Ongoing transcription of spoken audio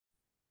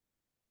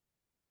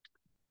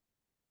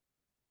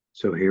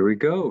So here we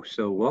go.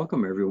 So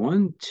welcome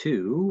everyone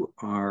to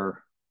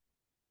our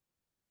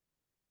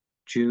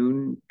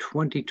June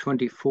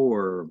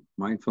 2024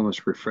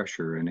 mindfulness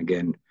refresher. And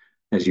again,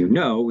 as you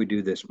know, we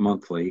do this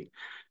monthly.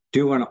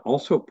 Do want to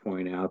also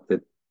point out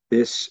that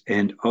this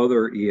and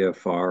other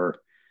EFR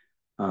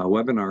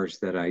webinars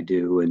that I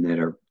do and that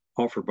are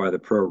offered by the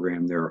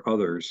program, there are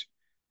others,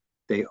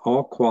 they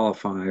all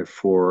qualify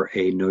for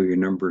a Know Your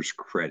Numbers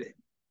credit.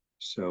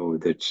 So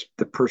that's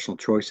the personal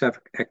choice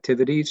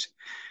activities.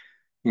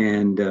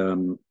 And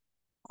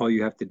all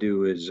you have to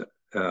do is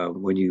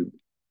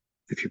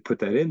if you put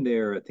that in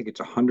there, I think it's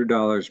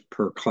 $100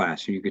 per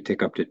class, and you could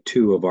take up to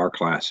 2 of our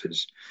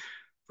classes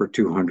for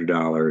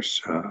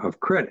 $200 of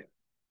credit.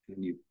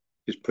 And you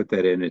just put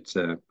that in. It's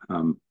a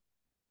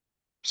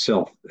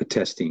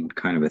self-attesting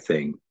kind of a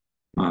thing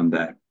on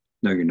that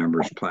Know Your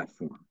Numbers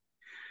platform.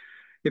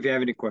 If you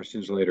have any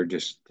questions later,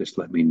 just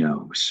let me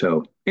know.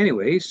 So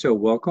anyway, so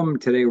welcome.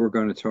 Today we're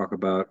going to talk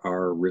about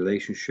our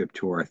relationship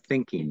to our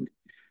thinking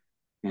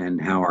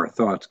and how our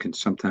thoughts can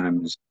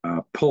sometimes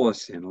pull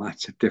us in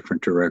lots of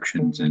different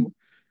directions and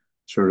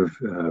sort of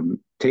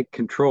take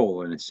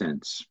control in a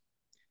sense.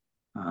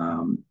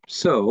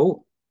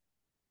 So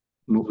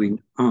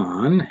moving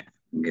on,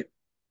 get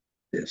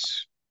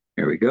this.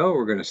 There we go.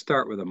 We're going to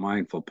start with a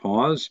mindful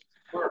pause,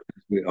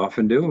 as we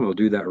often do, and we'll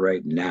do that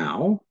right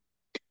now.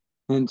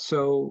 And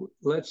so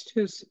let's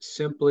just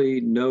simply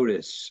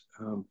notice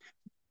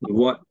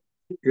what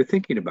you're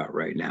thinking about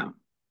right now.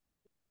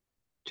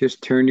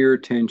 Just turn your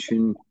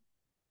attention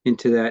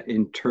into that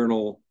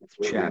internal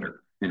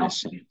chatter, in a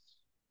sense.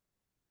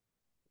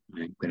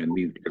 I'm going to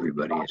mute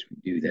everybody as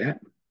we do that.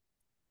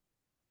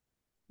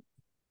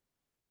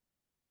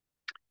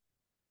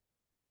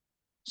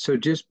 So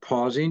just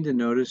pausing to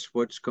notice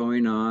what's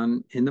going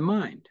on in the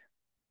mind.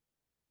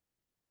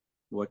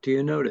 What do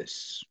you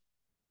notice?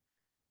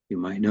 You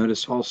might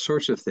notice all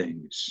sorts of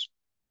things.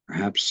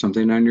 Perhaps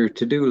something on your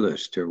to-do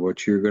list, or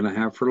what you're going to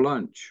have for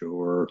lunch,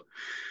 or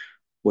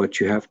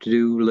what you have to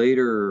do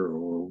later,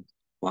 or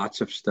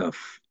lots of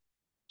stuff.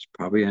 There's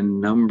probably a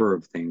number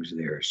of things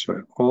there.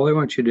 So all I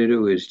want you to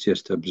do is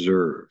just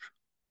observe.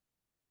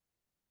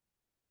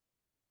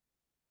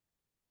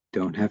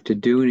 Don't have to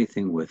do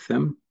anything with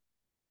them.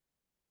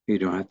 You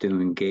don't have to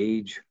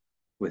engage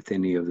with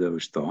any of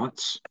those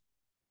thoughts.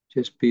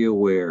 Just be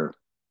aware.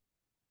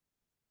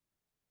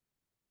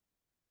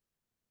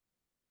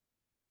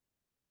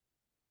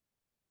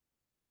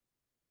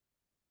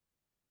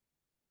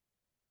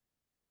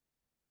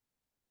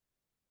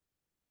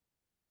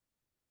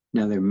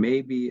 Now, there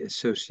may be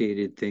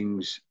associated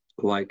things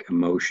like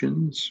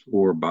emotions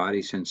or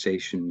body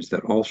sensations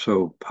that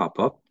also pop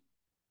up.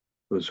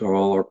 Those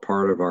all are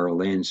part of our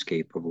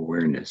landscape of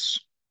awareness.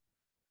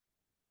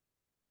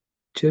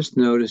 Just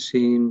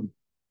noticing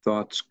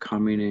thoughts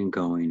coming and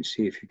going.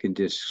 See if you can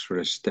just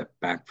sort of step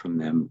back from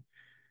them,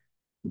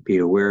 be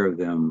aware of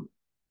them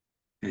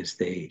as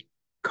they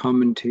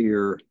come into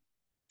your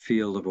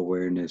field of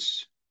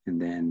awareness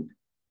and then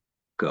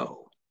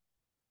go.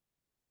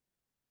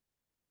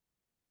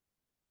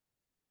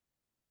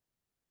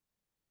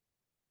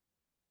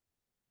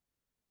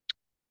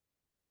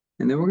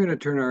 And then we're going to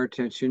turn our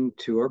attention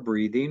to our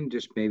breathing,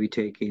 just maybe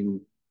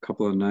taking a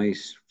couple of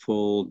nice,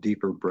 full,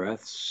 deeper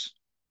breaths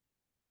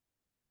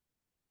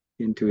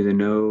in through the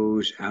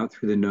nose, out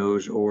through the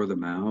nose or the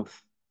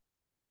mouth.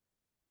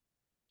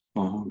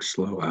 Long,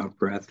 slow out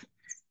breath.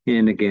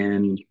 In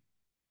again,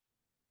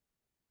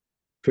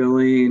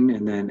 filling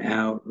and then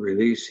out,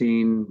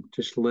 releasing,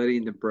 just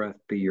letting the breath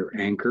be your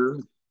anchor.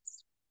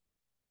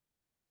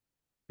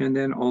 And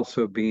then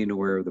also being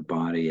aware of the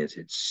body as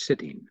it's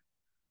sitting,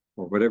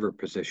 or whatever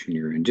position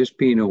you're in, just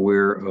being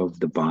aware of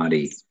the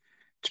body,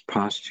 its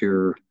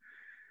posture,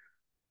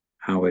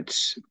 how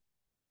it's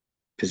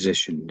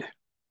positioned.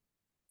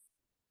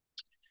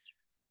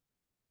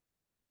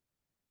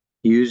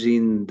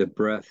 Using the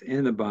breath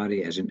and the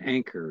body as an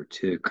anchor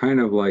to kind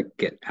of like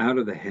get out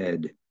of the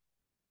head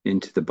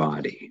into the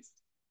body,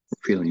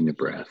 feeling the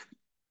breath.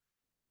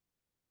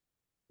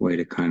 Way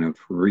to kind of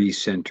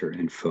recenter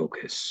and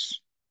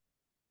focus.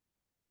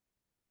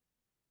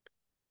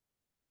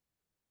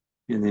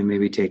 And then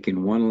maybe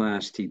taking one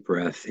last deep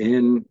breath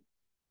in.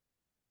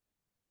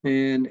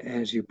 And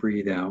as you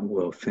breathe out,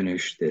 we'll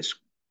finish this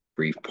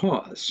brief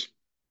pause.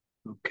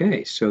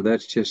 Okay, so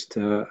that's just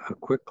a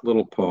quick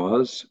little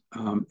pause.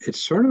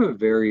 It's sort of a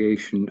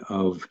variation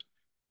of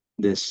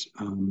this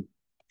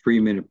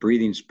 3-minute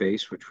breathing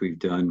space, which we've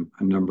done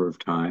a number of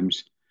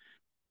times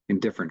in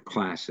different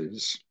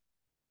classes.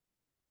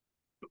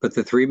 But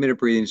the 3-minute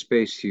breathing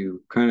space,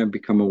 you kind of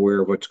become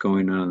aware of what's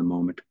going on in the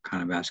moment,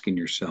 kind of asking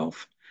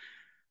yourself,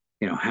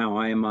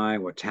 how am I,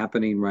 what's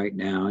happening right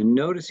now, and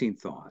noticing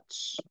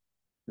thoughts.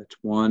 That's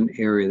one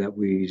area that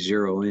we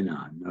zero in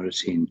on,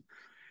 noticing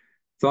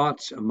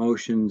thoughts,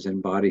 emotions,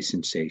 and body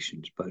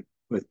sensations, but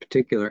with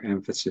particular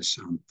emphasis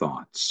on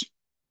thoughts.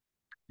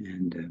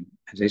 And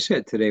as I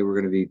said, today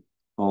we're going to be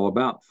all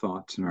about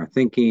thoughts and our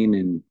thinking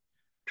and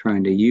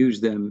trying to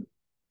use them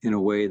in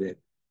a way that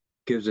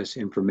gives us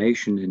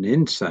information and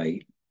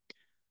insight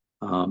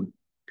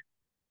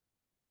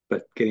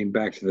But getting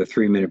back to the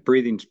 3 minute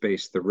breathing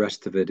space, the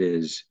rest of it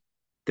is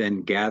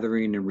then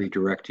gathering and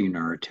redirecting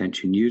our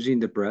attention using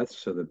the breath.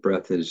 So the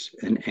breath is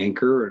an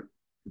anchor.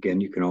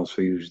 Again, you can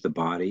also use the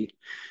body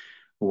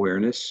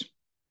awareness.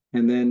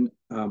 And then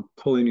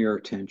pulling your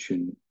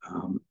attention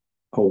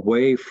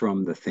away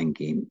from the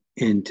thinking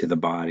into the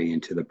body,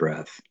 into the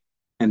breath.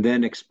 And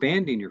then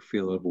expanding your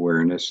field of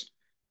awareness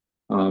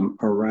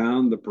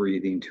around the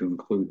breathing to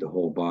include the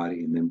whole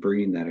body, and then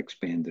bringing that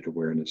expanded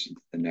awareness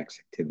into the next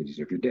activities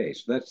of your day.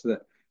 So that's the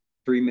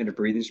 3 minute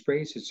breathing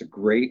space. It's a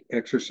great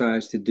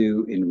exercise to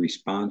do in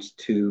response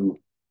to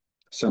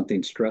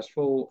something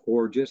stressful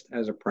or just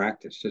as a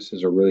practice, just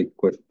as a really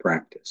quick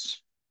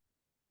practice.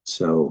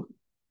 So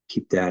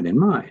keep that in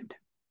mind.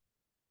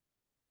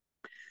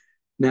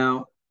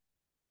 Now,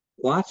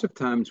 lots of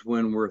times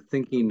when we're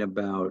thinking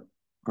about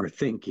our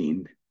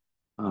thinking,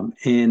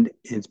 and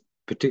it's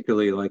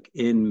particularly like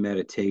in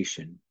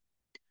meditation,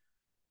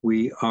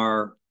 we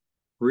are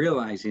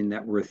realizing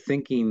that we're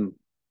thinking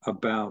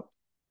about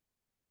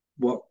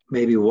what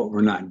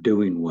we're not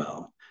doing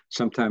well.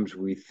 Sometimes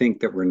we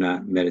think that we're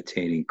not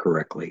meditating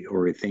correctly,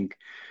 or we think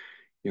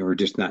we're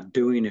just not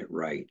doing it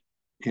right.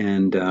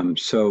 And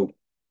so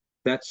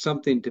that's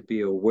something to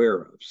be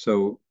aware of.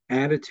 So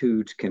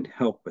attitudes can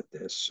help with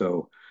this.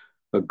 So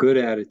a good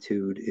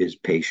attitude is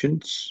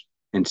patience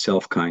and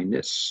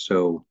self-kindness.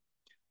 So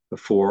the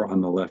four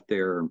on the left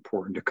there are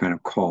important to kind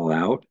of call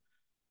out.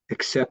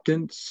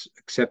 Acceptance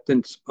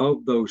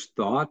of those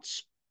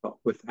thoughts, but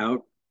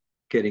without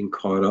getting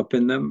caught up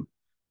in them,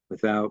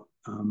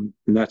 and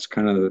that's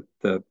kind of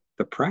the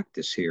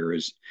practice here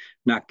is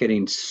not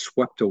getting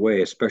swept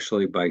away,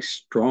 especially by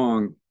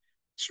strong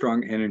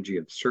energy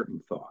of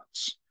certain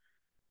thoughts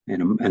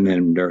and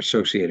then their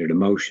associated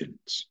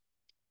emotions,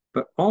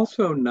 but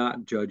also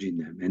not judging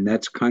them. And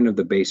that's kind of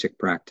the basic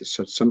practice.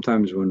 So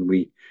sometimes when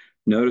we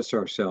notice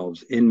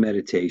ourselves in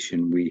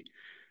meditation, we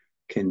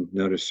can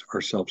notice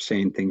ourselves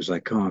saying things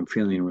like, oh, I'm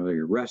feeling really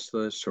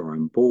restless, or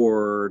I'm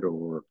bored,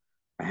 or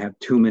I have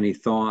too many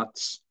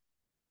thoughts.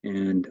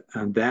 And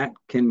that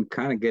can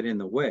kind of get in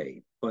the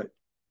way. But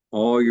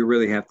all you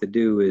really have to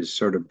do is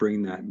sort of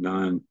bring that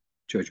non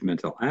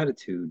judgmental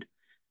attitude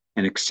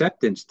and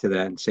acceptance to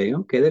that and say,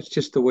 okay, that's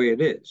just the way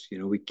it is.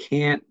 We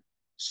can't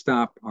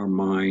stop our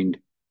mind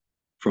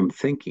from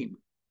thinking.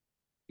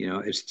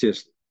 It's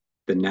just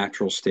the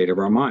natural state of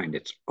our mind.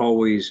 It's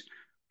always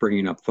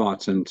bringing up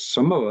thoughts. And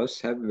some of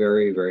us have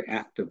very, very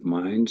active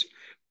minds.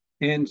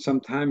 And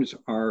sometimes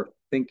our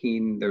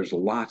thinking, there's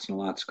lots and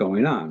lots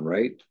going on,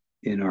 right?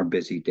 In our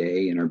busy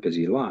day, in our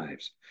busy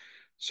lives.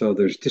 So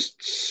there's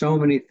just so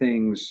many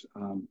things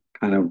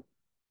kind of,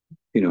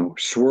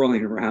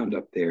 swirling around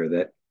up there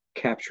that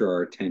capture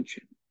our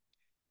attention.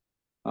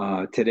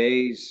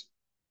 Today's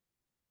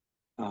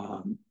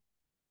um,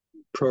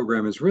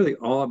 program is really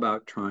all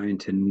about trying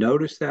to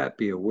notice that,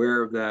 be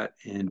aware of that,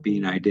 and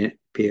be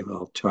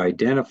able to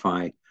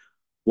identify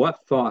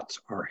what thoughts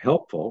are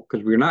helpful,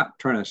 because we're not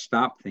trying to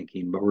stop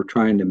thinking, but we're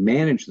trying to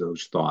manage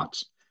those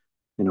thoughts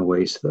in a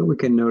way so that we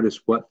can notice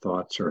what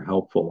thoughts are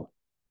helpful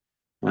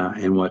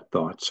and what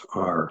thoughts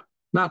are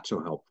not so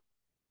helpful.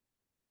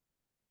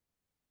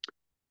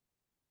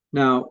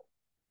 Now,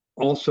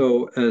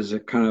 also as a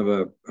kind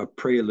of a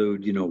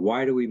prelude,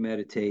 why do we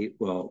meditate?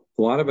 Well,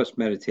 a lot of us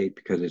meditate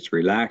because it's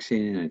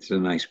relaxing and it's a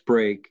nice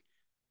break.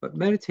 But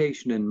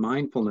meditation and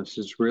mindfulness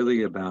is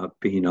really about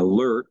being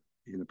alert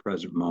in the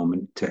present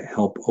moment to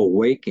help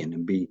awaken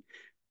and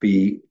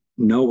be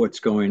know what's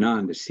going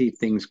on, to see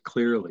things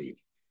clearly.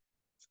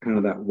 It's kind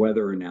of that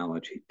weather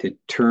analogy, to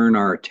turn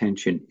our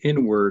attention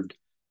inward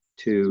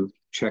to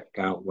check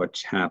out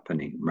what's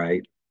happening,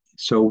 right?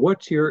 So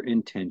what's your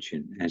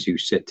intention as you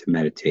sit to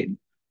meditate?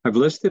 I've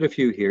listed a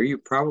few here.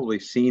 You've probably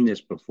seen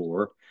this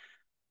before,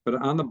 but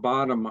on the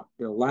bottom,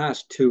 the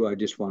last two I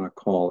just want to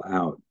call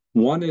out.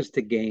 One is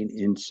to gain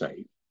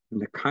insight.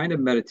 And the kind of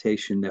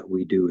meditation that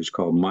we do is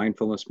called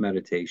mindfulness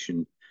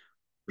meditation,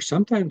 or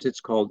sometimes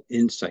it's called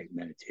insight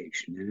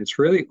meditation. And it's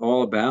really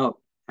all about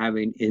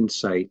having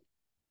insight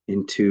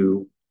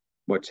into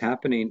what's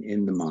happening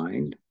in the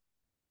mind.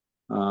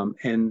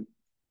 And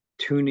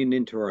tuning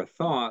into our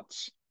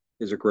thoughts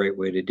is a great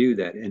way to do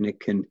that. And it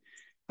can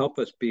help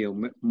us be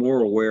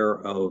more aware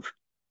of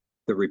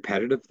the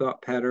repetitive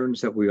thought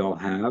patterns that we all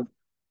have,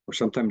 or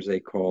sometimes they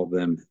call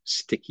them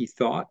sticky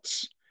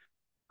thoughts.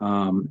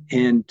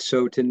 And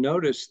so to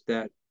notice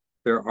that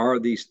there are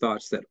these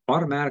thoughts that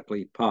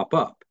automatically pop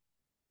up,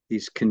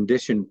 these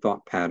conditioned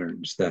thought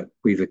patterns that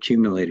we've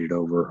accumulated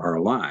over our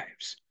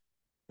lives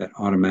that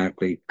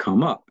automatically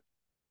come up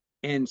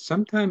and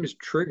sometimes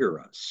trigger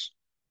us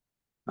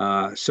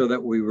so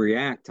that we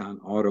react on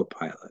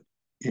autopilot.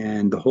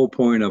 And the whole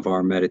point of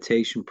our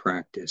meditation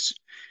practice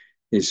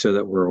is so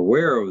that we're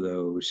aware of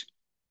those.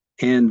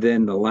 And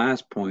then the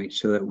last point,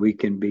 so that we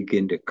can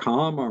begin to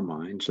calm our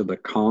mind. So the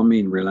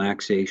calming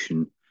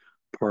relaxation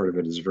part of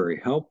it is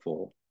very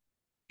helpful.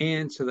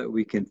 And so that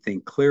we can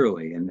think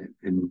clearly.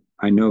 And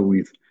I know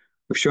we've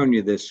shown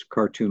you this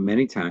cartoon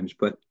many times,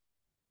 but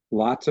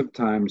lots of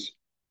times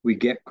we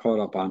get caught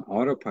up on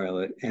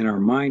autopilot, and our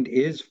mind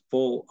is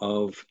full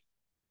of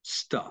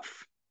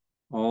stuff,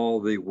 all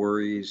the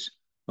worries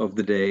of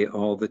the day,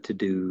 all the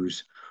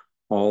to-dos,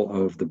 all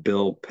of the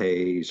bill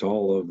pays,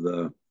 all of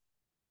the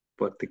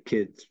what the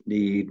kids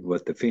need,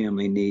 what the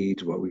family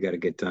needs, what we got to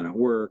get done at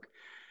work.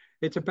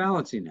 It's a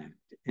balancing act,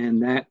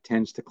 and that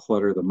tends to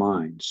clutter the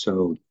mind.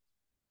 So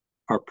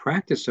our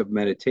practice of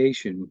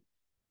meditation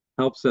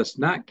helps us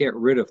not get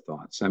rid of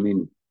thoughts. I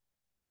mean,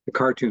 the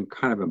cartoon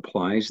kind of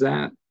implies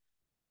that,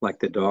 like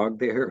the dog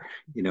there.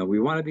 We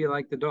want to be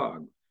like the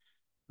dog.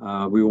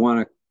 We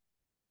want to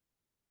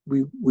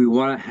we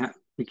want to have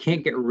we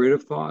can't get rid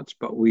of thoughts,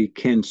 but we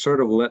can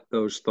sort of let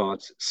those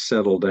thoughts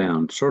settle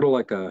down, sort of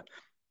like a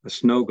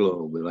snow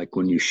globe. Like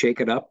when you shake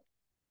it up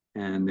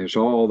and there's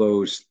all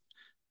those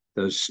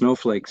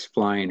snowflakes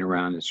flying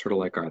around. It's sort of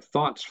like our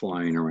thoughts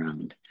flying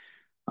around.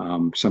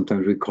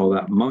 Sometimes we call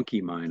that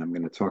monkey mind. I'm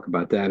going to talk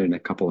about that in a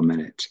couple of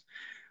minutes.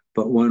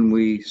 But when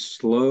we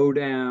slow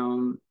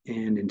down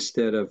and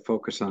instead of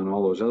focus on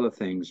all those other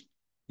things,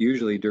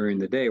 usually during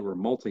the day, we're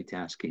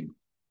multitasking.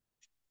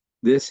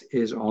 This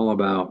is all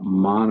about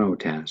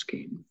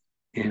monotasking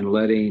and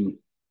letting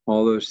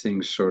all those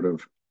things sort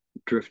of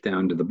drift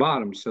down to the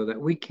bottom so that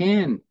we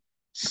can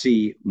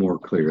see more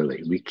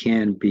clearly. We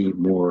can be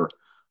more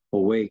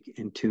awake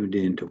and tuned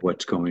into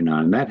what's going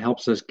on. And that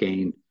helps us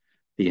gain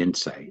the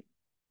insight.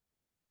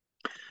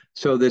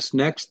 So this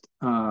next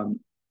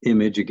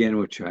image, again,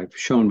 which I've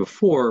shown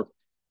before,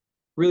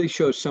 really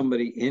shows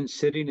somebody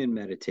sitting in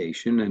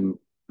meditation, and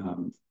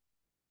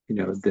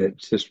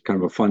that's just kind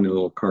of a funny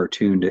little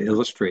cartoon to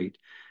illustrate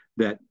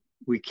that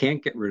we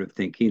can't get rid of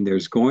thinking.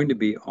 There's going to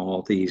be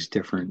all these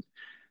different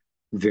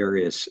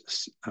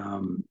various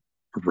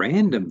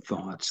random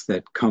thoughts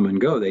that come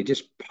and go. They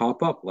just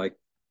pop up like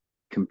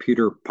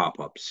computer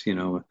pop-ups. If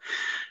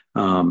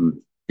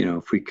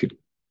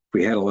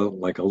we had a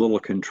little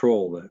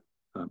control that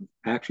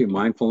actually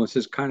mindfulness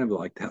is kind of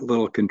like that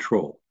little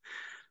control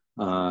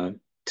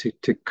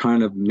to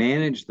kind of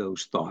manage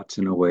those thoughts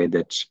in a way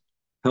that's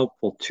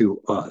helpful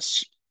to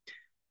us.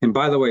 And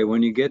by the way,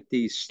 when you get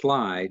these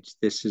slides,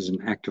 this is an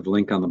active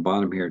link on the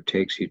bottom here. It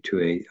takes you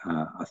to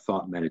a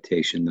thought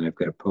meditation that I've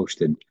got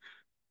posted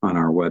on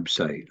our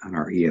website, on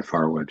our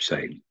EFR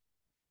website.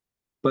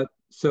 But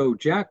so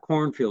Jack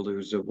Kornfield,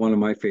 who's one of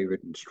my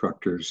favorite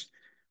instructors,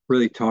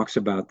 really talks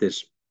about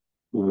this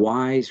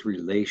wise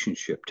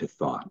relationship to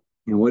thought.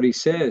 And what he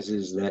says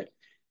is that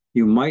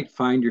you might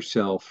find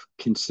yourself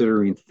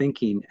considering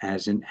thinking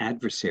as an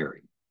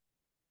adversary,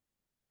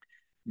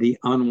 the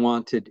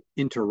unwanted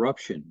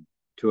interruption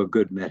to a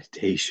good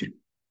meditation.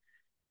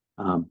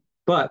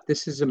 But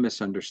this is a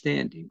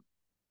misunderstanding.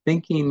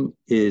 Thinking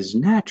is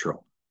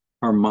natural.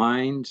 Our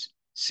minds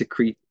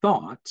secrete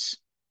thoughts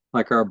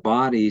like our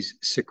bodies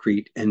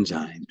secrete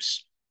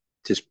enzymes,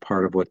 just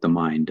part of what the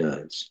mind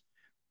does.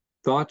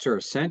 Thoughts are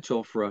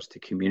essential for us to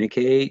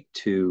communicate,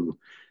 to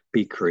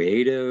be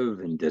creative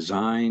and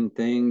design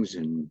things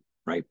and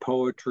write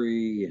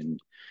poetry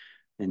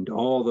and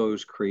all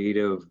those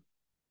creative,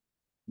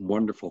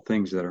 wonderful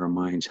things that our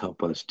minds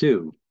help us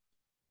do.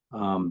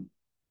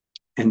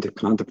 And to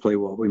contemplate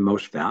what we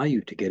most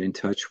value, to get in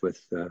touch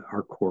with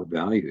our core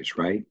values,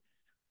 right?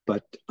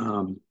 But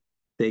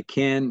they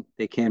can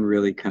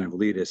really kind of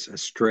lead us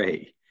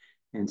astray.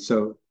 And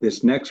so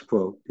this next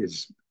quote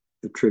is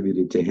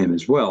attributed to him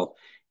as well.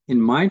 In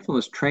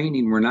mindfulness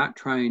training, we're not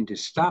trying to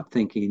stop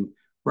thinking,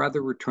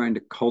 rather we're trying to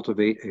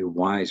cultivate a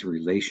wise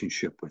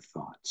relationship with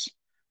thoughts.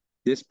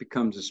 This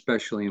becomes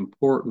especially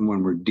important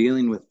when we're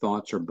dealing with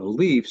thoughts or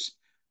beliefs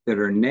that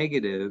are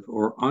negative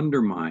or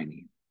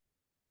undermining.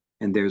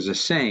 And there's a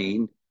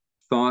saying,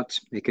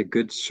 thoughts make a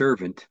good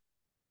servant,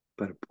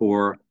 but a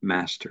poor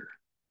master.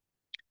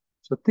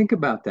 So think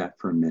about that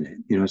for a minute.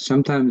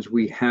 Sometimes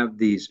we have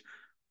these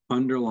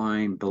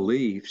underlying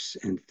beliefs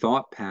and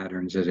thought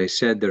patterns, as I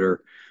said, that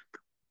are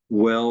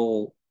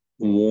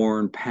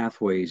well-worn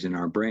pathways in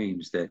our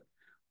brains that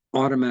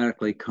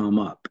automatically come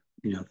up.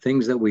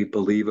 Things that we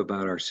believe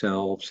about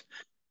ourselves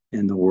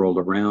and the world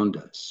around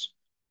us,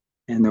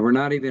 and that we're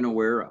not even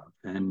aware of.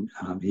 And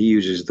he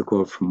uses the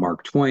quote from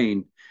Mark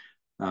Twain,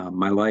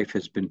 my life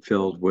has been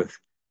filled with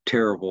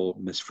terrible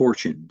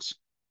misfortunes,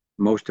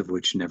 most of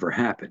which never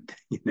happened.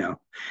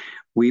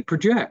 We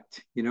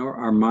project,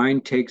 our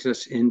mind takes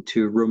us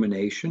into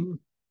rumination,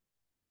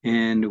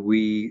 and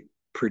we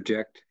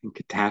project and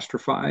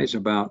catastrophize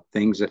about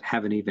things that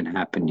haven't even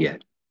happened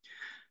yet.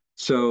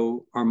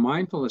 So our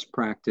mindfulness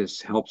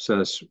practice helps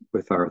us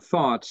with our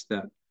thoughts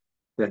that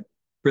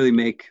really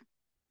make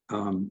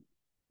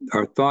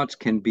our thoughts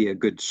can be a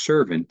good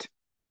servant.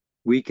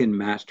 We can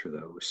master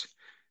those.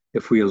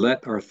 If we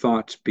let our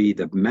thoughts be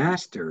the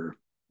master,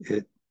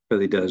 it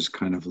really does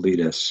kind of lead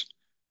us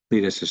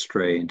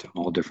astray into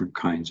all different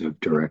kinds of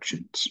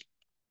directions.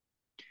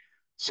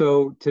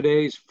 So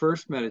today's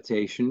first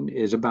meditation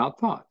is about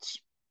thoughts.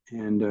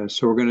 And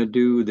so we're going to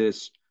do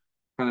this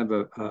kind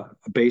of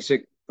a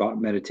basic thought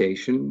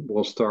meditation.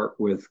 We'll start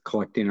with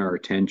collecting our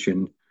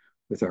attention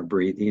with our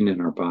breathing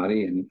and our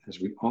body, and as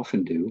we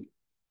often do.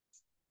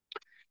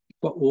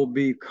 but we'll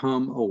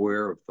become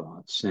aware of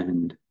thoughts,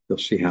 and you'll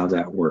see how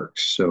that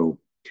works. So,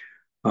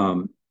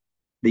 um,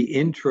 the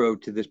intro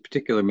to this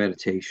particular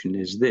meditation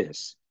is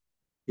this: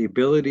 the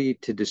ability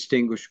to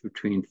distinguish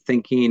between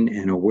thinking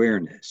and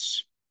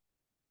awareness.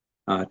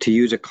 To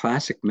use a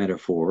classic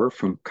metaphor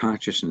from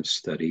consciousness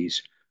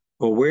studies,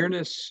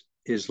 awareness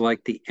is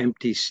like the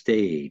empty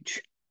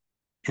stage,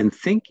 and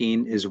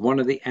thinking is one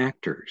of the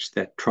actors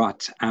that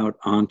trots out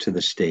onto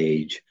the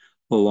stage,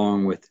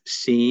 along with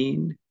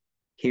seeing,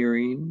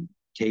 hearing,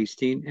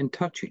 tasting, and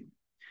touching.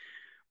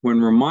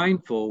 When we're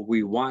mindful,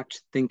 we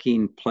watch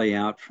thinking play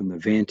out from the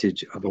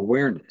vantage of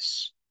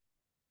awareness.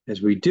 As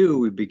we do,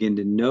 we begin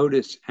to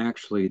notice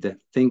actually that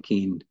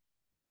thinking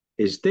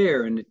is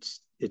there, and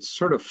it's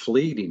sort of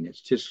fleeting. It's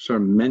just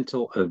sort of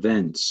mental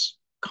events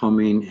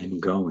coming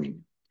and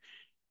going.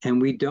 And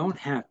we don't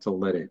have to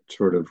let it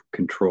sort of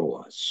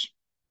control us.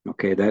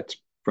 Okay, that's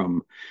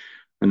from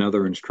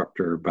another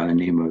instructor by the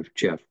name of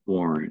Jeff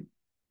Warren.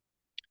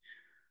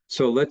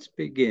 So let's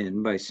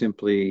begin by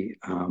simply,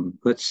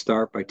 let's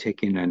start by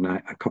taking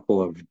a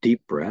couple of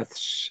deep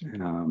breaths.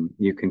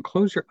 You can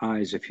close your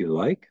eyes if you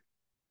like.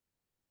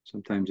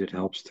 Sometimes it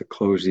helps to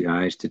close the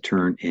eyes to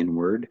turn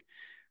inward.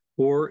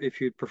 Or if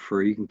you'd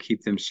prefer, you can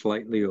keep them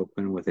slightly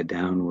open with a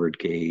downward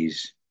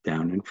gaze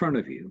down in front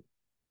of you.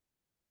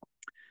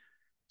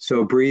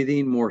 So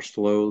breathing more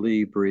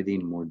slowly,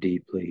 breathing more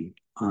deeply.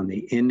 On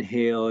the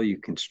inhale, you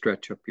can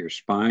stretch up your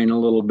spine a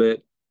little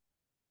bit.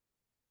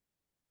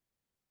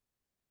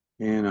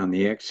 And on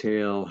the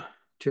exhale,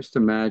 just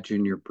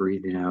imagine you're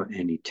breathing out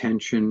any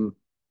tension,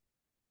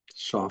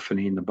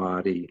 softening the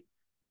body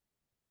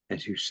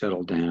as you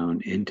settle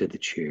down into the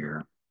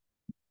chair.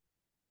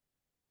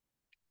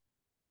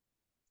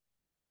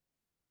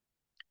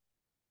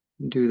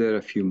 Do that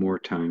a few more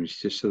times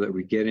just so that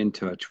we get in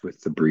touch with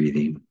the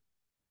breathing.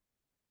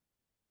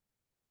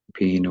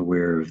 Being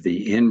aware of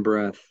the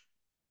in-breath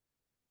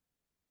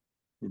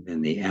and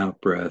then the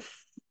out-breath.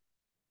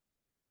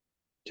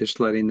 Just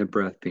letting the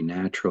breath be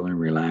natural and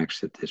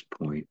relaxed at this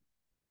point.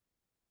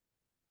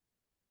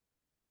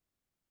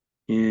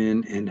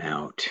 In and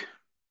out.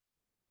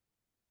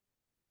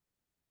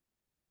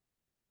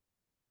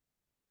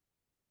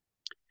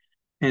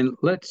 And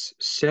let's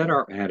set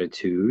our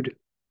attitude.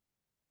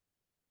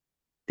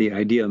 The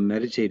idea of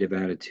meditative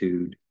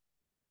attitude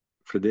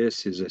for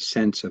this is a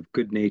sense of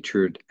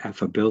good-natured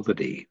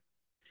affability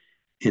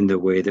in the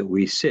way that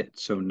we sit.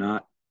 So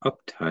not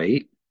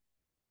uptight.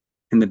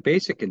 And the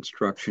basic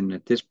instruction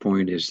at this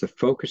point is to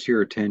focus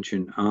your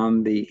attention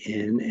on the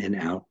in and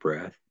out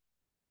breath.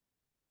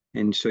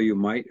 And so you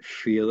might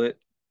feel it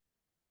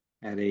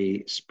at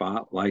a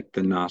spot like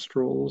the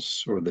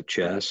nostrils or the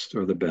chest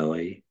or the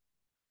belly.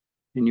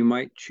 And you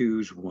might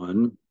choose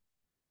one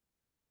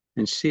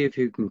and see if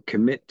you can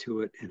commit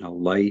to it in a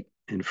light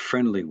and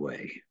friendly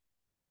way,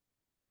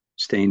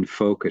 staying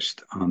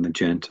focused on the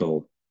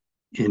gentle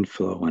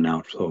inflow and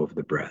outflow of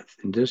the breath.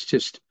 And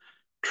just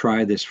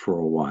try this for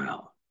a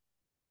while.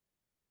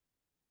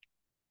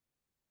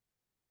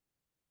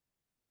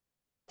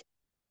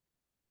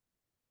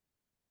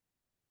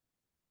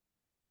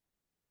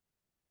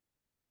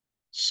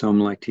 Some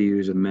like to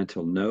use a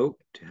mental note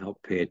to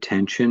help pay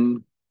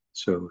attention.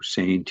 So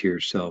saying to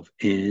yourself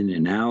in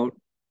and out,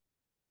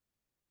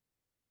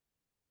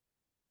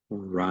 or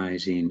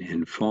rising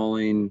and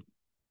falling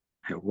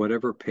at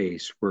whatever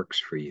pace works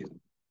for you.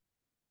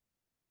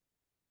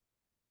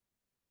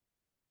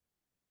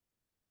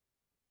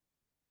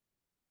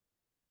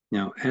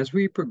 Now, as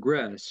we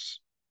progress,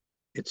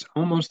 it's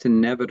almost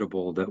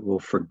inevitable that we'll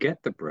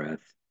forget the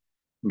breath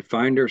and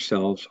find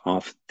ourselves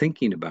off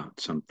thinking about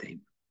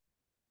something.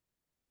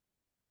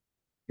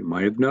 You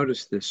might have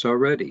noticed this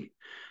already.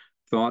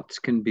 Thoughts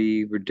can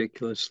be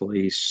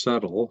ridiculously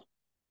subtle.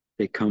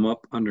 They come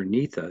up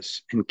underneath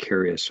us and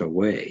carry us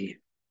away.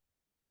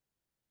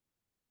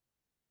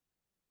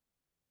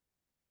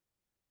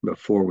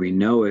 Before we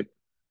know it,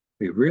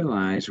 we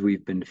realize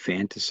we've been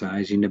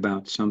fantasizing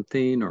about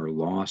something or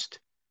lost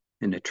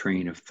in a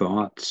train of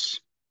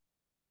thoughts.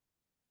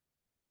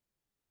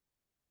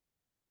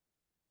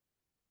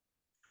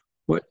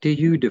 What do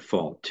you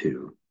default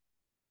to?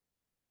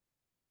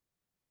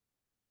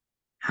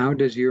 How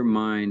does your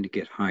mind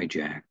get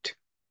hijacked?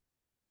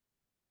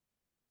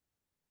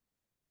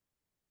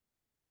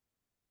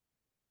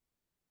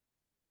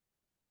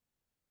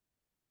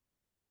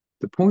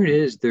 The point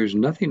is, there's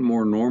nothing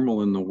more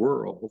normal in the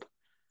world.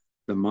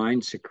 The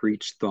mind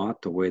secretes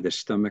thought the way the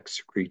stomach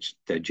secretes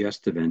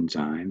digestive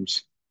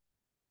enzymes.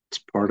 It's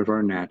part of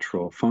our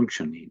natural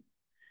functioning.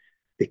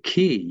 The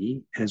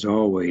key, as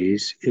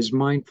always, is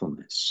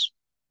mindfulness,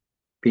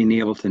 being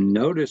able to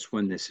notice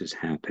when this has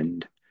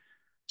happened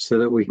so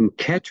that we can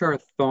catch our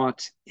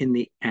thoughts in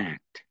the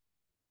act.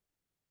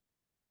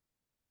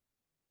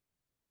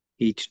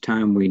 Each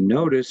time we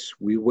notice,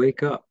 we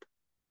wake up.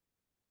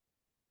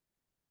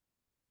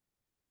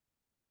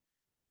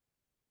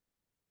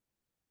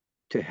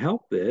 To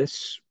help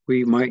this,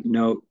 we might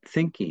note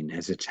thinking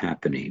as it's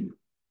happening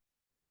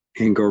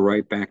and go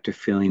right back to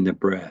feeling the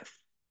breath.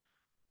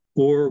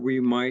 Or we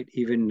might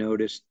even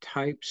notice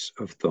types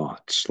of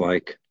thoughts,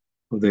 like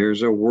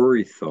there's a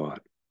worry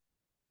thought,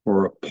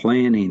 or a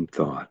planning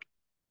thought,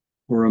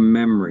 or a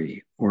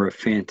memory, or a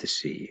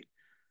fantasy.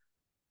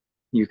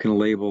 You can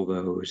label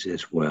those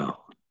as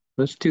well.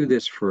 Let's do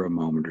this for a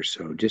moment or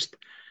so, just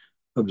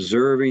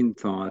observing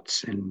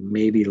thoughts and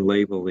maybe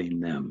labeling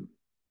them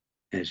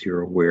as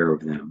you're aware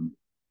of them,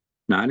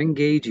 not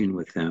engaging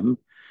with them,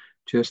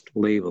 just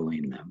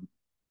labeling them.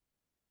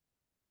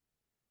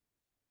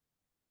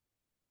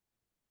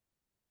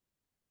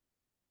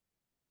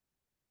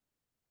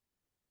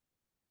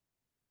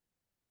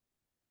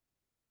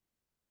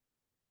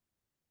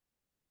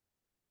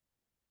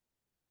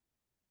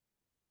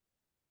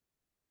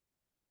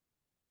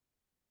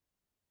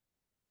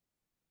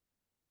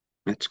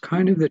 That's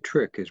kind of the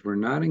trick is we're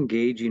not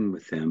engaging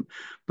with them,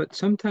 but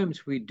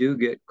sometimes we do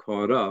get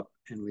caught up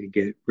and we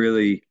get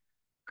really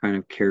kind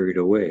of carried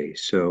away.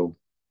 So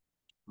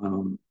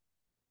um,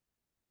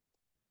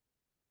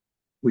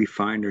 we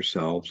find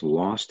ourselves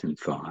lost in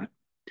thought.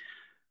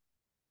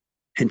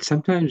 And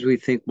sometimes we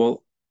think,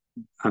 well,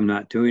 I'm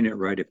not doing it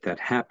right if that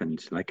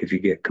happens. Like if you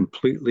get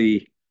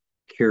completely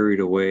carried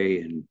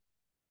away and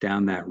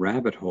down that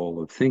rabbit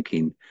hole of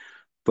thinking.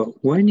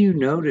 But when you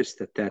notice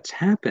that that's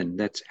happened,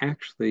 that's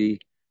actually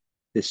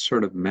this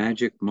sort of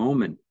magic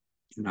moment,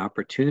 an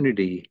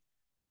opportunity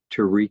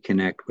to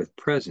reconnect with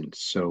presence.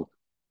 So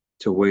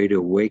it's a way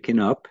to waken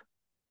up,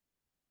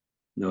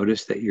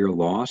 notice that you're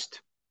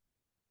lost,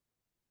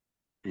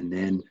 and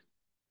then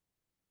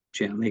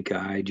gently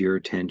guide your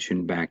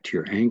attention back to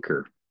your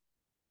anchor,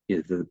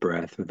 either the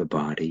breath or the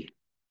body,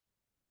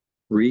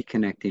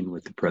 reconnecting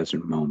with the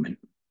present moment.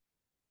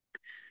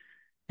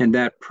 And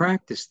that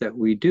practice that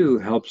we do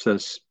helps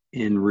us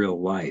in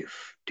real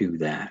life do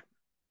that.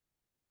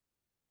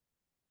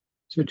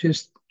 So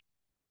just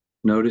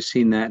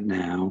noticing that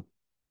now,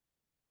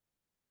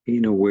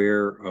 being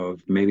aware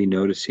of maybe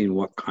noticing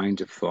what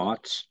kinds of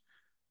thoughts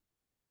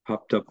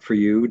popped up for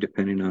you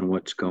depending on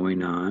what's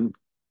going on.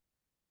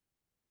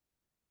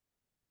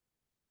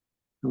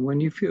 And when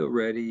you feel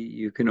ready,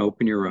 you can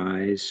open your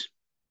eyes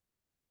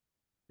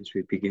as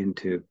we begin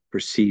to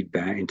proceed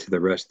back into the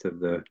rest of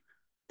the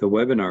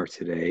webinar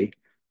today.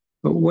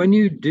 But when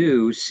you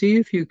do, see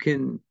if you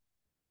can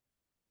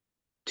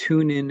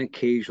tune in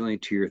occasionally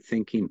to your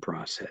thinking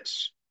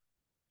process.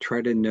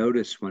 Try to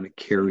notice when it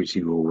carries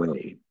you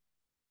away.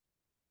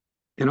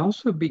 And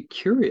also be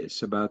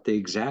curious about the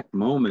exact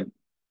moment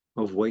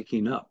of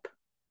waking up.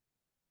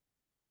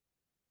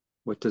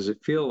 What does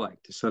it feel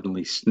like to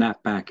suddenly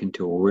snap back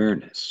into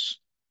awareness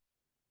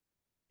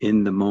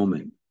in the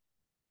moment,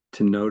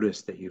 to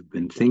notice that you've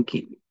been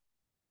thinking?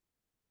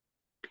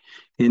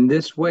 In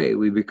this way,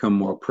 we become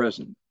more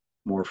present,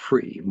 more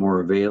free, more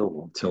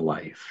available to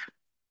life.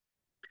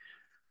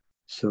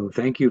 So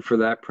thank you for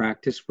that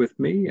practice with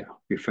me. I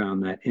hope you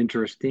found that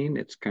interesting.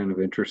 It's kind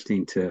of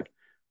interesting to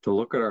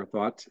look at our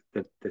thoughts.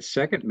 The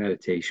second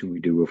meditation we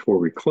do before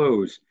we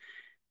close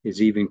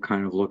is even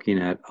kind of looking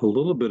at a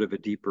little bit of a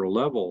deeper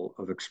level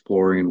of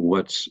exploring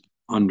what's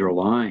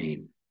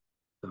underlying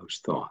those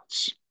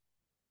thoughts.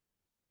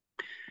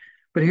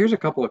 But here's a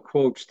couple of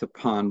quotes to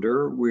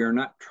ponder. We are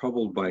not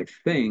troubled by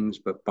things,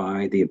 but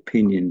by the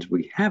opinions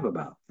we have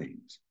about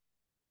things.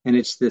 And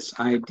it's this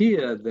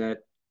idea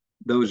that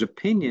those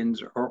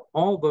opinions are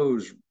all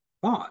those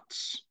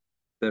thoughts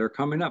that are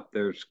coming up.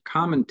 There's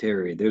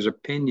commentary, there's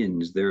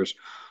opinions, there's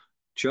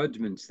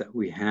judgments that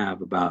we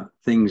have about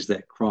things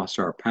that cross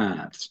our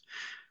paths,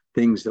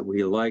 things that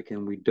we like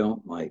and we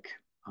don't like.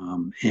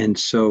 And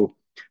so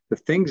the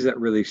things that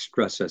really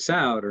stress us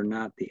out are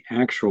not the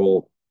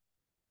actual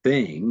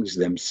things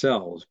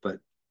themselves, but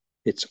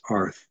it's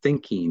our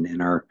thinking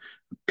and our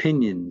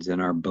opinions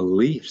and our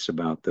beliefs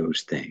about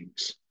those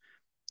things.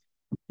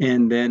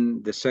 And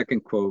then the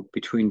second quote,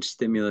 between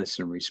stimulus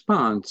and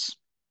response,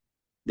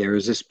 there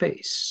is a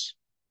space.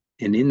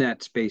 And in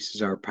that space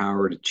is our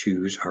power to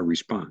choose our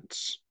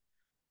response.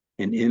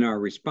 And in our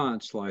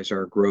response lies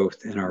our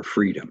growth and our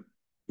freedom.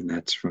 And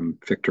that's from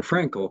Viktor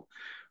Frankl,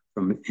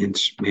 from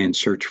Man's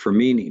Search for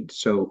Meaning.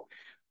 So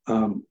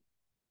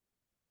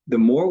the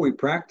more we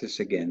practice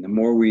again, the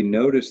more we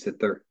notice that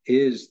there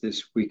is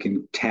this, we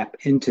can tap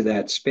into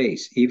that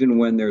space, even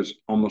when there's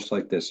almost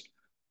like this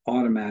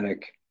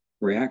automatic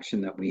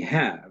reaction that we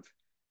have.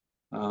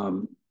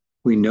 Um,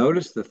 we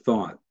notice the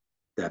thought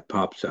that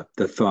pops up,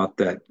 the thought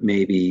that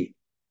maybe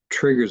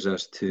triggers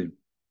us to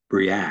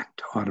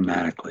react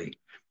automatically.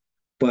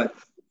 But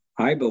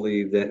I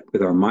believe that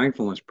with our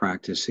mindfulness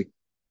practice, it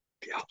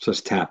helps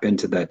us tap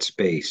into that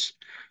space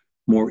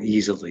more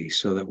easily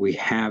so that we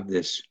have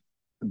this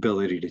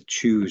ability to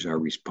choose our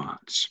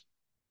response.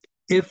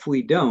 If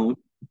we don't,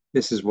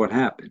 this is what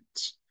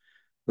happens.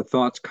 The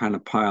thoughts kind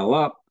of pile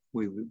up.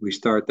 We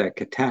start that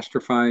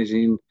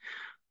catastrophizing,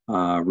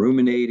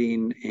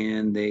 ruminating,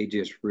 and they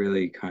just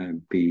really kind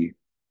of be,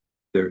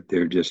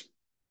 they're just,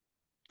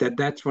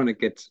 that's when it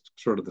gets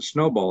sort of the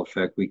snowball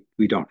effect.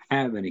 We don't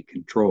have any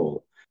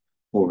control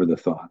over the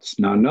thoughts.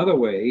 Now, another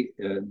way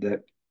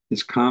that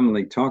is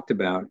commonly talked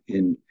about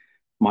in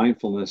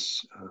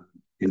mindfulness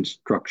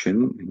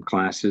instruction in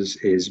classes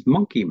is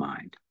monkey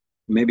mind.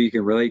 Maybe you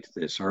can relate to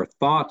this. Our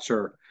thoughts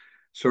are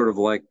sort of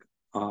like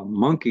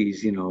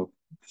monkeys,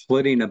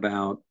 flitting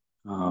about,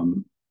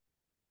 um,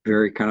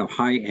 very kind of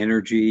high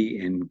energy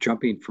and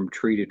jumping from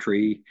tree to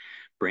tree,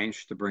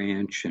 branch to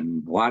branch,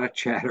 and a lot of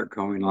chatter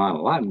going on,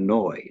 a lot of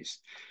noise.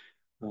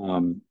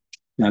 Um,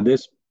 now,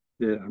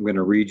 I'm going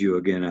to read you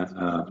again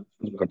a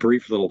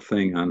brief little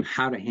thing on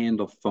how to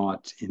handle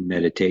thoughts in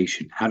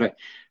meditation, how to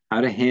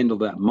handle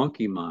that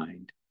monkey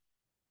mind,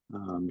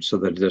 so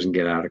that it doesn't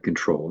get out of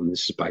control. And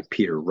this is by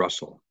Peter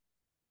Russell.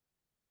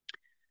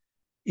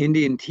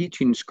 Indian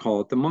teachings call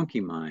it the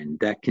monkey mind,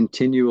 that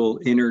continual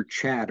inner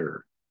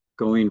chatter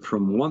going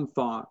from one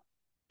thought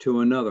to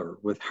another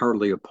with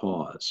hardly a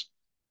pause.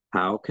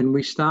 How can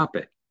we stop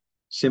it?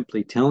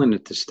 Simply telling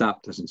it to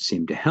stop doesn't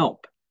seem to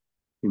help.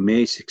 We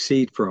may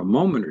succeed for a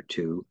moment or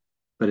two,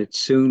 but it's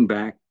soon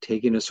back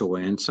taking us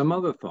away in some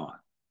other thought.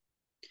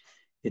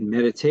 In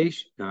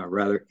meditation,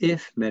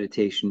 if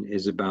meditation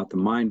is about the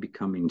mind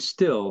becoming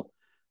still,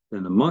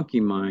 then the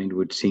monkey mind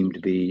would seem to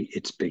be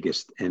its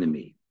biggest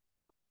enemy.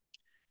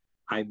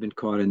 I've been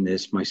caught in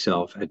this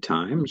myself at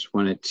times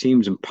when it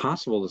seems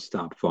impossible to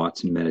stop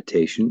thoughts in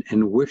meditation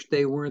and wish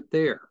they weren't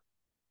there.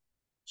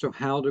 So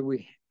how do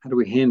we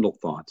handle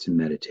thoughts in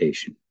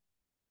meditation?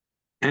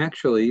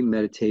 Actually,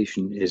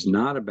 meditation is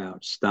not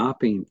about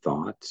stopping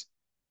thoughts.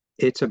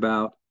 It's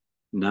about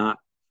not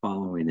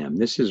following them.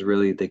 This is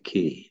really the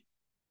key.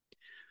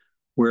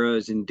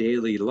 Whereas in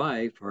daily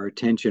life, our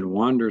attention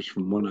wanders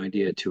from one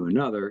idea to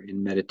another,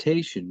 in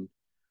meditation,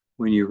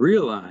 when you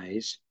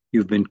realize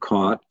you've been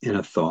caught in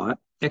a thought,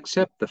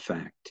 accept the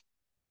fact.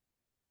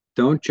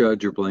 Don't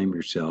judge or blame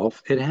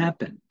yourself. It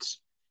happens,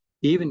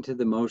 even to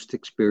the most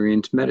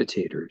experienced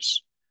meditators.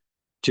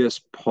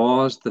 Just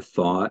pause the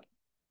thought.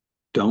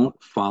 Don't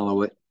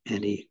follow it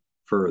any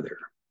further.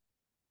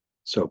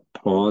 So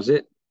pause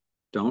it,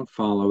 don't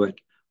follow it,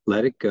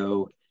 let it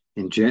go,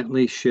 and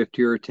gently shift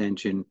your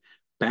attention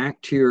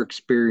back to your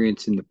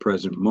experience in the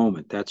present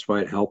moment. That's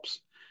why it helps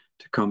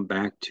to come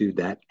back to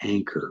that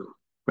anchor,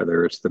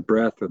 whether it's the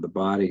breath or the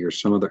body or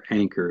some other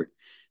anchor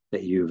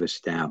that you've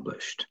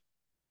established.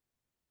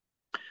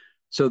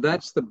 So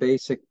that's the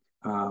basic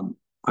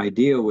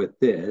idea with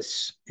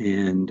this,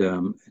 and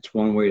it's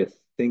one way to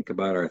think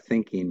about our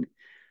thinking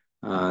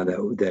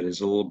that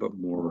is a little bit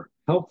more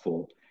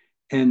helpful.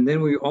 And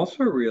then we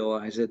also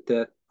realize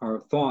that our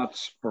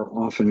thoughts are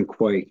often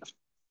quite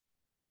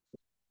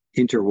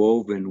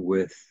interwoven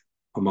with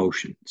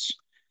emotions.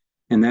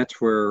 And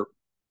that's where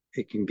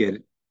it can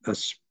get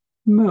us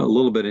a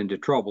little bit into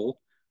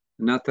trouble.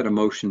 Not that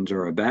emotions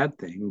are a bad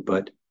thing,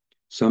 but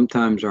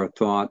sometimes our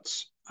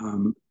thoughts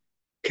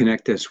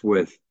connect us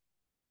with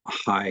a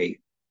high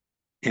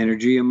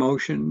energy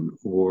emotion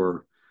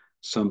or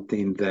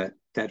something that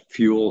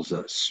fuels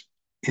us,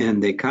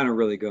 and they kind of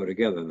really go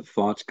together. The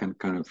thoughts can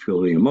kind of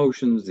fuel the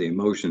emotions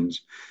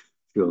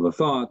fuel the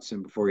thoughts,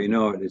 and before you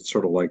know it, it's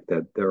sort of like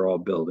that they're all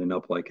building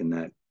up, like in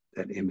that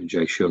image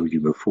I showed you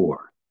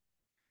before.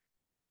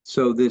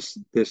 So this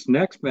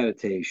next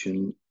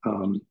meditation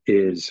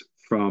is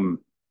from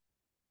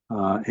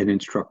an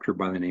instructor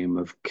by the name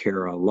of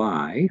Kara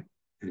Lai.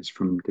 It's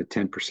from the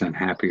 10%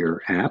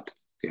 Happier app,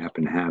 if you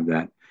happen to have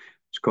that.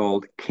 It's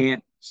called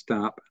Can't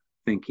Stop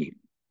Thinking.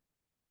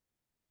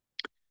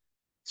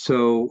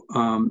 So,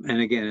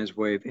 and again, as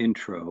way of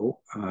intro,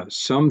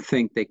 some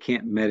think they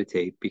can't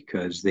meditate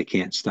because they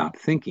can't stop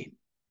thinking.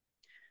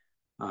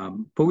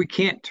 But we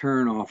can't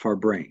turn off our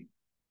brain.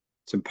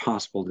 It's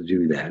impossible to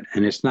do that.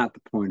 And it's not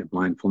the point of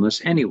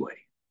mindfulness anyway.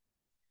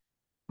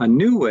 A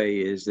new way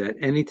is that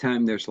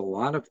anytime there's a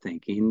lot of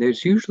thinking,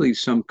 there's usually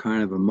some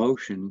kind of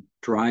emotion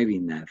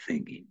driving that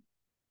thinking.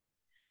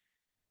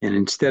 And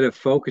instead of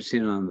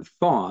focusing on the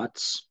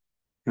thoughts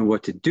and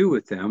what to do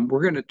with them,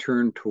 we're going to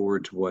turn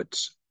towards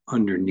what's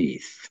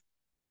underneath.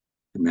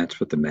 And that's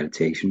what the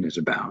meditation is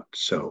about.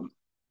 So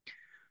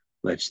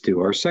let's do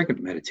our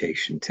second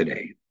meditation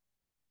today.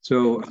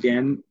 So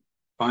again,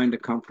 find a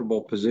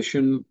comfortable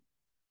position.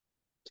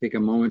 Take a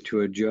moment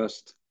to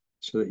adjust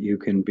so that you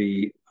can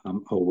be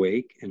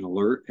awake and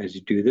alert as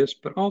you do this,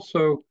 but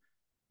also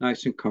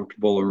nice and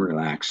comfortable and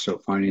relaxed. So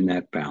finding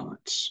that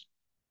balance.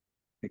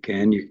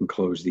 Again, you can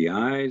close the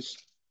eyes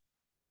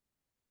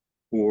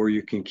or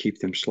you can keep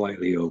them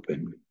slightly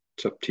open.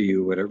 It's up to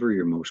you, whatever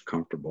you're most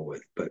comfortable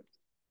with, but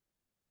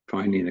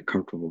finding a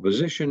comfortable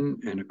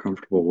position and a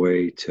comfortable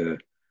way to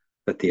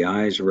let the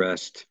eyes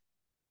rest,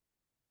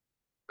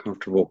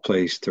 comfortable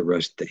place to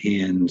rest the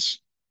hands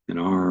and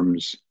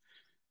arms,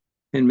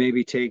 and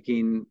maybe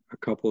taking a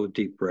couple of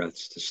deep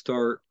breaths to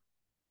start.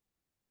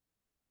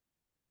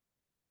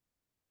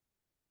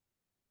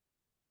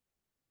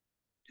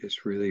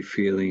 Just really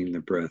feeling the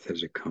breath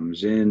as it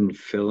comes in,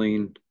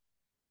 filling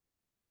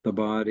the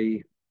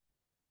body,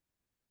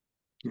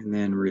 and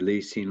then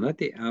releasing. Let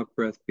the out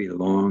breath be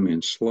long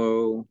and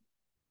slow,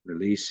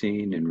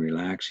 releasing and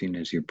relaxing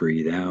as you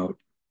breathe out.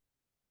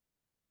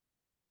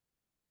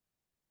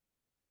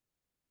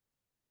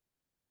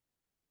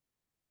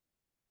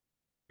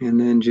 And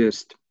then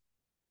just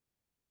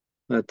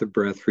Let the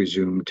breath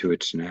resume to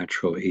its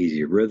natural,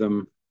 easy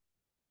rhythm.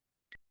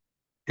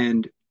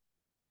 And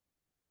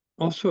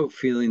also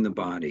feeling the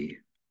body.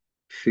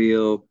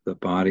 Feel the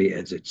body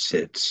as it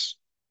sits,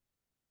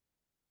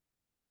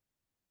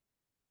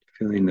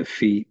 feeling the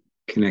feet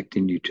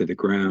connecting you to the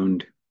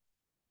ground,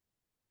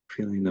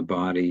 feeling the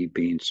body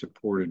being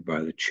supported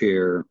by the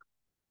chair.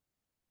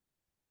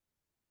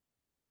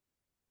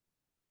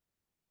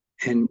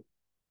 And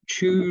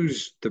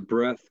choose the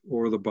breath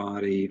or the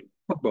body,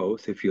 or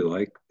both if you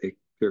like.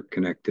 They're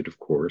connected, of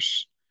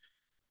course,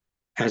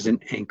 as an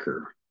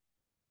anchor.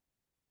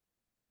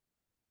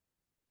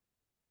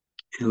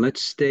 And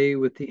let's stay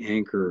with the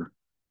anchor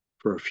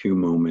for a few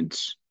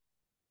moments,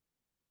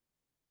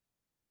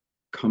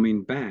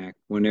 coming back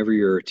whenever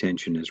your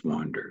attention has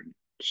wandered.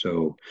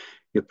 So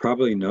you'll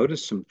probably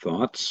notice some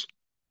thoughts,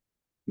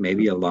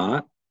 maybe a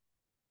lot,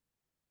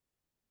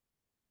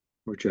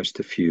 or just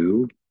a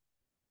few,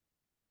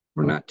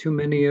 or not too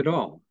many at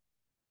all.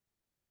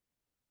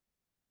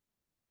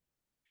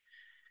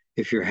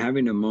 If you're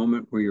having a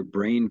moment where your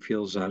brain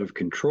feels out of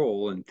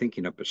control and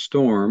thinking up a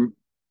storm,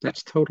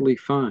 that's totally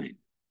fine.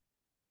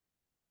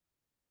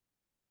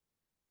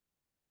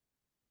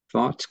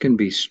 Thoughts can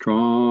be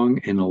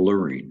strong and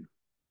alluring.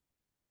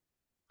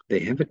 They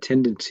have a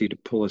tendency to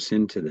pull us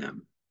into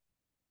them.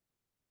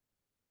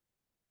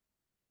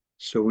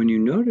 So when you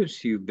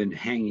notice you've been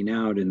hanging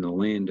out in the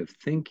land of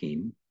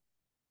thinking,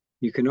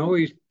 you can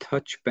always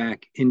touch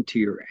back into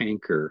your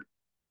anchor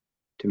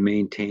to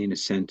maintain a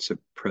sense of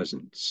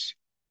presence,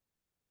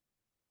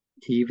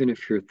 even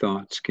if your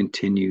thoughts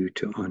continue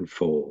to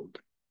unfold.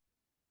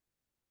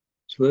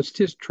 So let's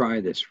just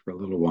try this for a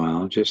little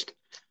while. Just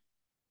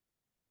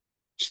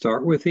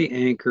start with the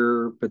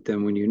anchor, but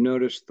then when you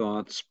notice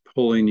thoughts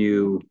pulling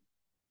you,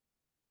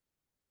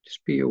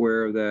 just be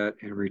aware of that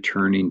and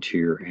returning to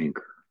your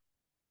anchor.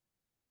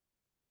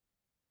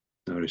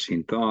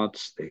 Noticing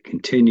thoughts, they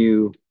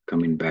continue,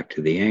 coming back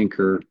to the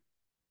anchor,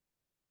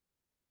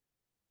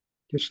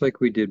 just like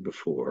we did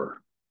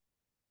before.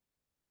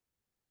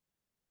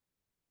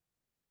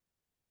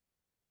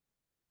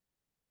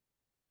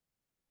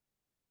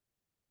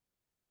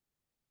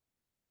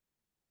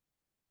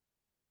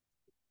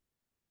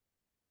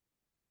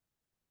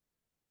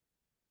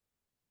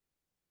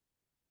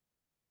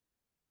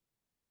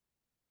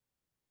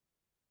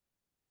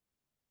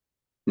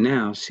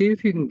 Now, see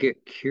if you can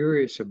get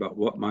curious about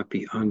what might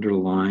be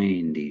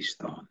underlying these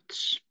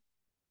thoughts.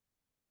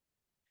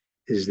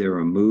 Is there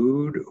a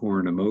mood or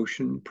an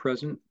emotion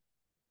present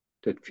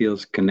that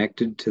feels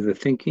connected to the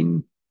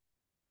thinking?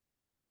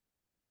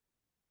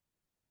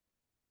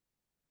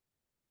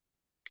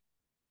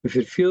 If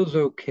it feels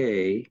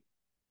okay,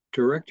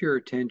 direct your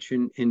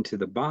attention into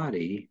the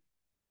body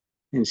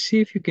and see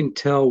if you can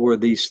tell where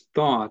these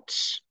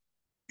thoughts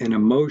and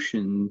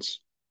emotions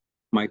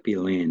might be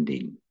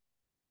landing.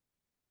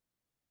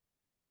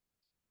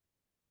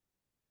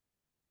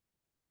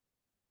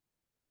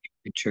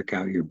 You check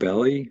out your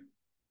belly,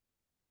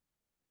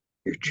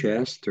 your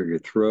chest, or your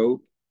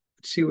throat.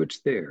 Let's see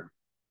what's there.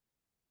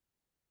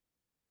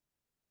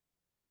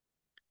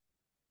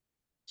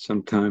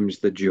 Sometimes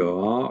the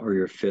jaw or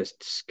your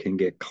fists can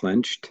get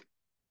clenched.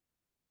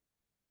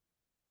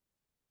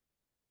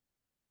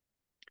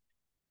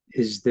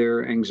 Is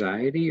there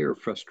anxiety or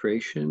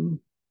frustration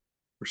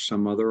or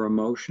some other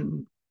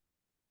emotion?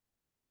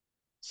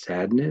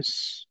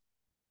 Sadness,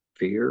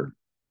 fear,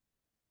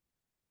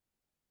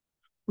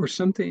 or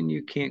something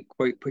you can't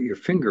quite put your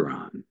finger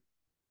on?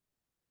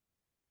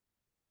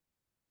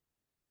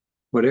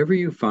 Whatever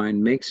you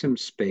find, make some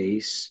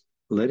space,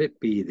 let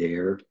it be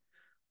there,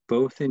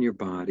 both in your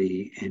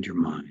body and your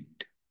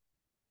mind.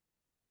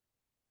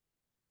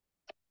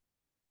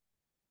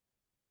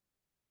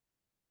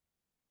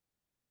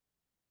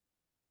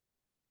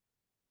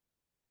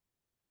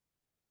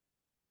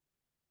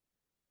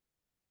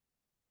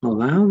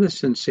 Allow the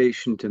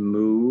sensation to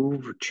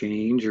move, or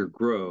change, or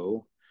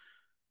grow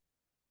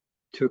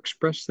to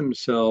express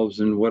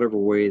themselves in whatever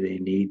way they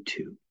need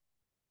to.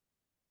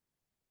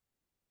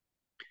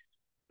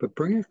 But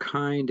bring a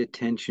kind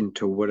attention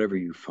to whatever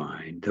you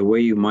find, the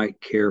way you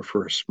might care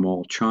for a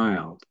small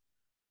child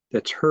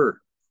that's hurt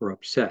or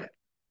upset.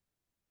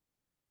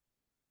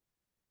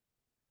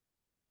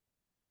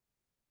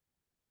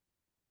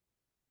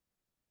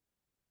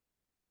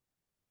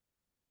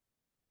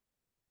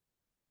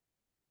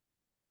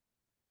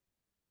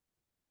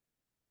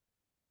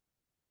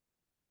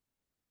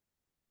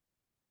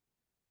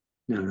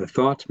 Now, the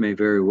thoughts may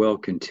very well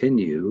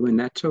continue, and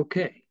that's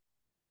okay.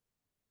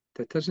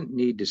 That doesn't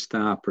need to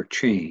stop or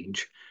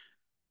change.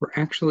 We're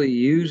actually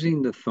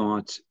using the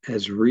thoughts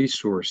as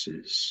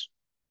resources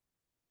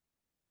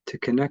to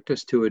connect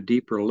us to a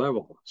deeper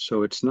level.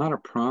 So it's not a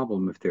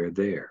problem if they're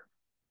there.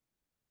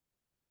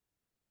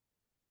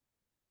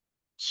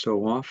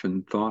 So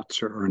often,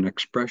 thoughts are an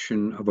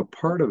expression of a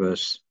part of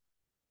us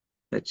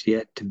that's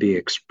yet to be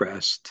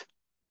expressed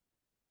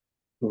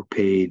or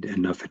paid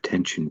enough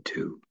attention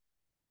to.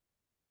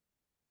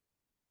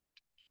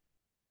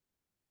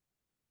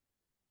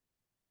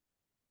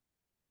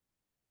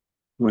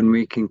 When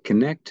we can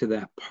connect to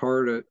that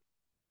part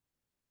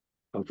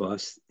of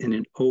us in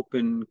an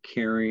open,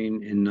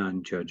 caring, and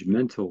non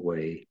judgmental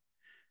way,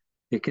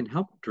 it can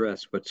help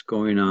address what's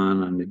going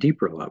on the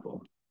deeper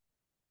level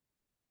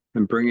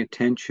and bring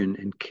attention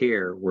and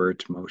care where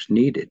it's most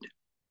needed.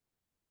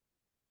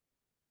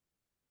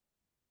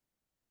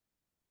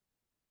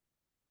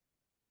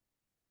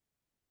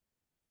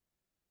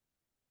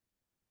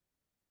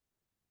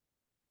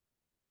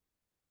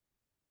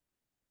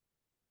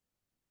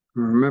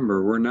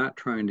 Remember, we're not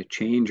trying to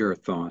change our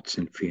thoughts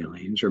and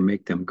feelings or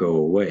make them go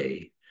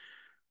away.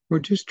 We're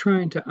just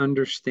trying to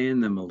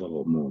understand them a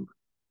little more.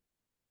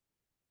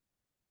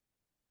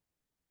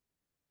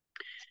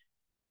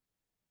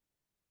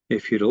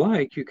 If you'd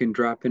like, you can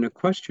drop in a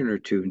question or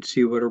two and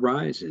see what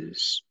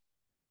arises.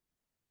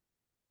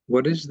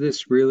 What is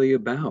this really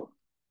about?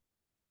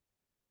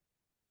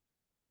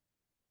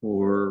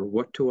 Or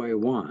what do I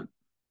want?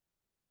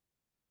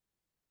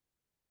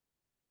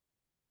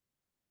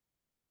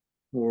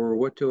 Or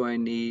what do I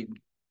need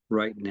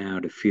right now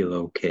to feel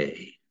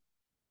okay?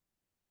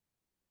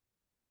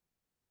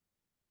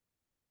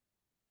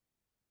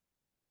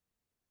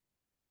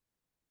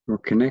 We're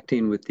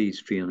connecting with these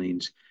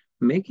feelings,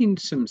 making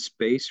some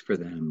space for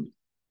them.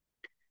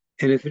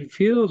 And if it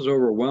feels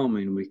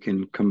overwhelming, we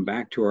can come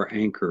back to our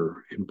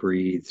anchor and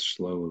breathe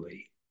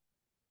slowly.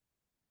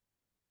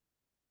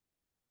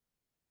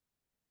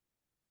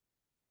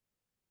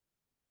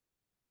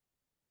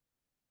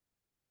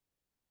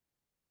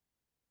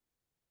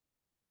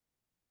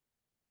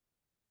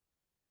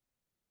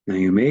 Now,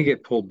 you may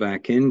get pulled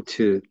back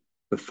into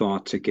the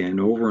thoughts again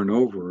over and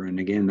over. And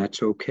again,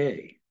 that's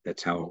okay.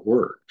 That's how it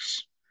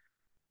works.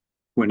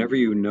 Whenever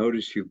you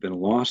notice you've been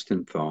lost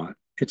in thought,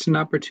 it's an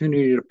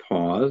opportunity to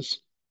pause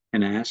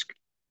and ask,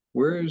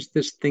 where is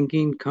this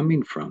thinking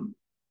coming from?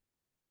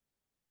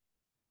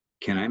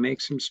 Can I make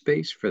some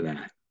space for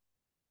that?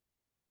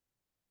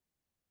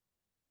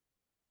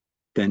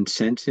 Then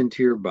sense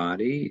into your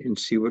body and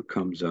see what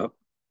comes up.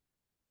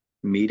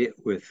 Meet it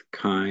with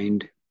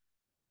kind,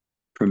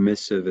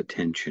 permissive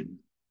attention.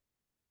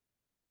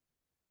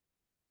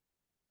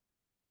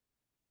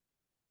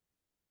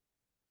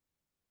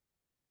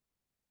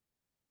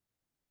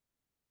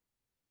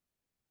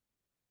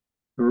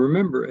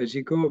 Remember, as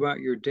you go about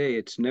your day,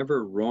 it's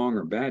never wrong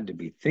or bad to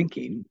be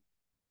thinking.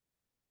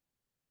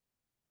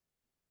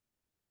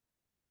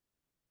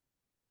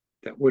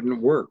 That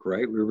wouldn't work,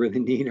 right? We really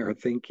need our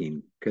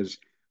thinking because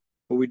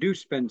well, we do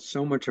spend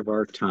so much of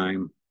our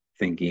time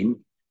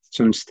thinking.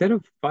 So instead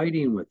of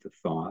fighting with the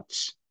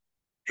thoughts,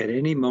 at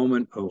any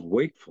moment of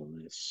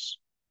wakefulness,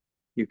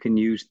 you can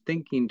use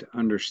thinking to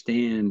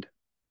understand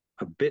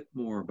a bit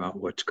more about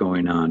what's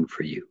going on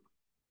for you.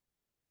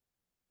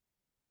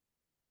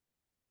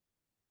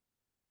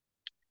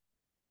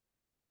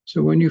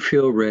 So when you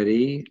feel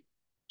ready,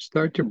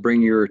 start to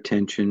bring your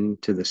attention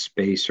to the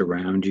space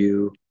around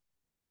you,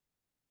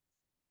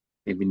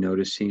 maybe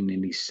noticing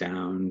any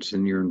sounds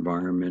in your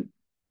environment,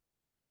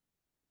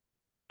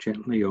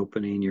 gently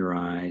opening your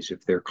eyes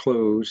if they're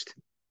closed,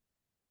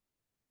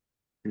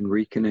 and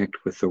reconnect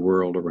with the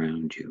world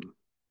around you.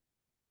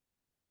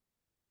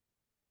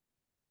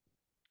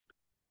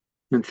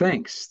 And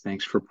thanks.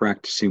 Thanks for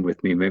practicing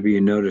with me. Maybe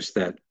you noticed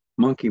that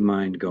monkey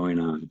mind going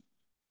on.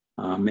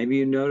 Maybe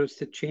you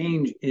noticed a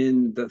change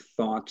in the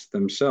thoughts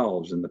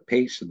themselves and the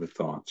pace of the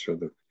thoughts or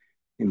the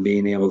and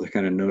being able to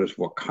kind of notice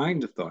what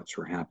kinds of thoughts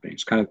were happening.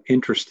 It's kind of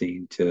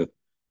interesting to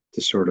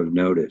sort of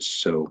notice.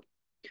 So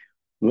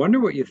wonder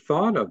what you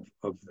thought of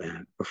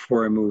that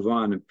before I move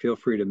on. And feel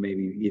free to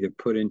maybe either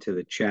put into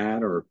the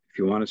chat or if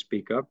you want to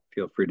speak up,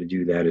 feel free to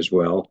do that as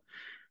well.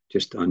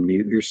 Just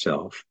unmute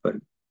yourself. But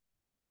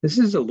this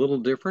is a little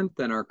different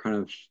than our kind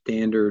of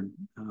standard,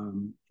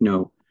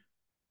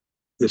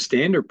 the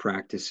standard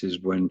practice is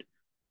when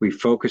we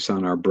focus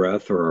on our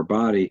breath or our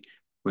body,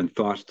 when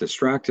thoughts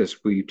distract us,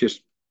 we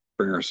just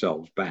bring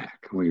ourselves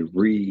back. We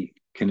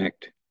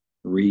reconnect,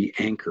 re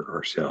anchor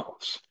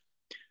ourselves.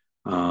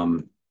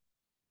 Um,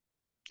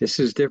 this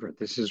is different.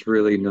 This is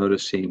really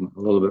noticing a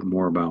little bit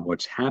more about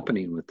what's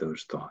happening with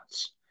those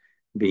thoughts,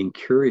 being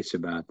curious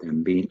about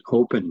them, being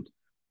open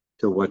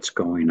to what's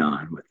going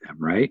on with them,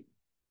 right?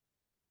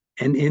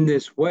 And in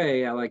this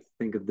way, I like to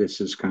think of this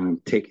as kind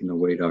of taking the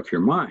weight off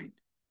your mind.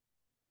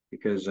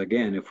 Because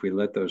again, if we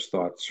let those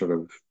thoughts sort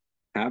of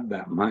have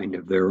that mind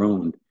of their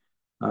own,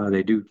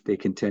 they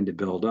can tend to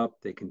build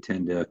up, they can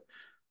tend to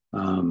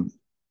um,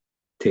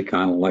 take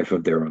on a life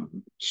of their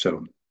own.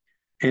 So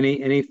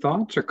any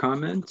thoughts or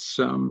comments?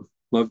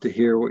 Love to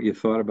hear what you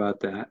thought about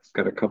that.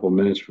 Got a couple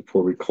minutes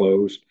before we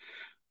close.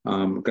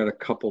 Got a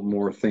couple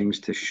more things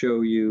to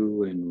show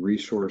you and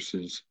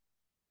resources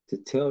to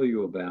tell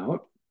you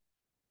about.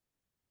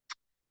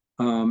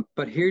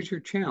 But here's your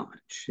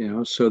challenge,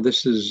 So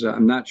this is,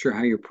 I'm not sure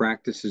how your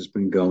practice has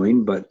been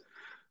going, but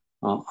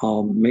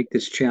I'll make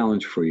this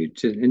challenge for you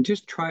and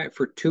just try it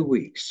for 2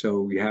 weeks.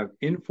 So you have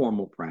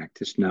informal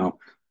practice. Now,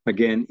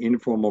 again,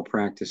 informal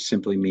practice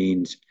simply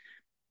means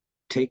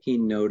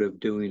taking note of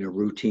doing a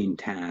routine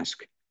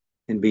task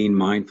and being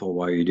mindful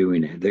while you're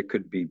doing it. That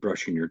could be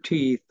brushing your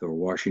teeth or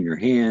washing your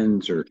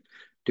hands or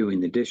doing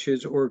the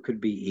dishes, or it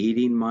could be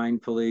eating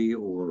mindfully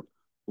or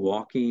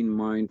walking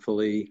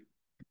mindfully,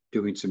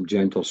 doing some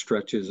gentle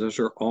stretches. Those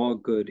are all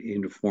good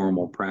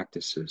informal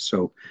practices.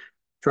 So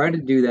try to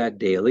do that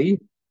daily.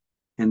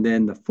 And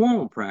then the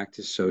formal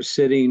practice, so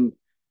sitting,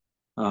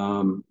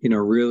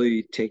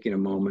 really taking a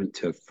moment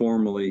to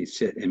formally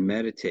sit and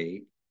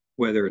meditate,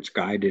 whether it's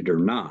guided or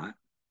not.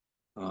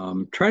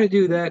 Try to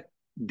do that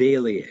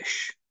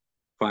daily-ish,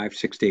 5,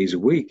 6 days a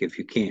week if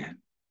you can.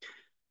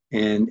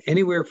 And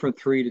anywhere from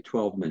 3 to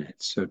 12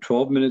 minutes. So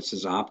 12 minutes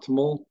is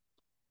optimal.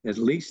 At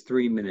least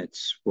 3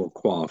 minutes will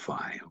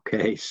qualify.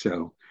 Okay.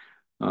 So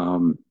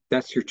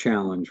that's your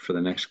challenge for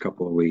the next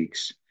couple of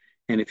weeks.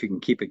 And if you can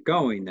keep it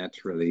going,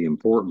 that's really the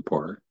important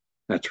part.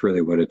 That's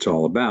really what it's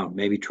all about.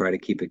 Maybe try to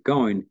keep it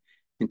going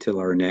until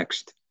our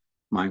next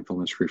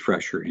mindfulness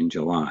refresher in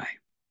July.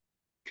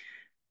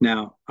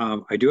 Now,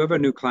 I do have a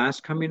new class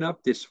coming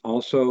up. This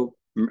also,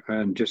 if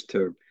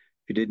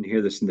you didn't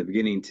hear this in the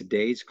beginning,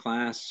 today's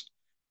class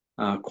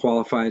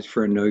qualifies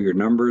for a Know Your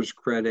Numbers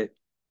credit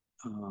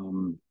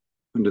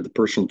under the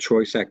personal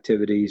choice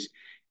activities.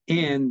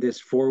 And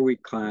this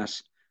 4-week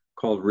class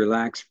called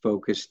Relax,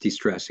 Focus,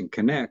 De-Stress, and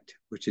Connect,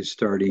 which is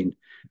starting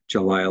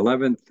July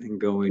 11th and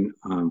going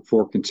on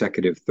 4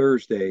 consecutive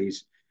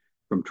Thursdays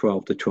from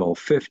 12 to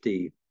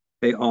 12:50.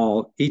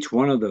 Each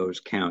one of those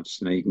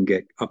counts. Now you can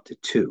get up to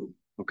 2,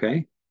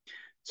 okay?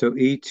 So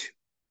each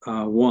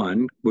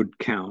one would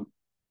count,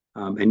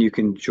 and you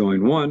can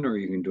join 1 or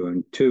you can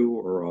join 2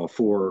 or all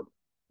 4,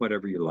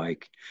 whatever you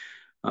like.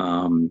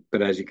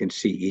 But as you can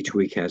see, each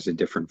week has a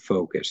different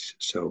focus.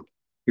 So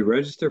you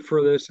register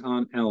for this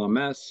on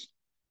LMS.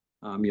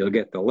 You'll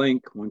get the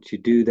link once you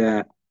do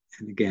that.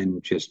 And again,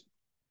 just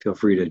feel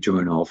free to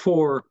join all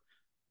 4.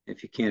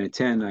 If you can't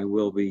attend, I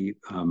will be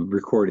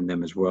recording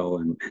them as well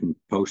and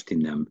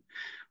posting them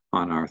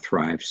on our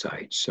Thrive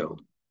site. So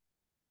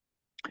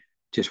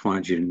just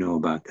wanted you to know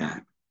about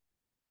that.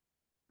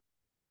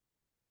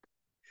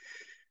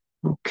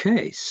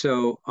 Okay,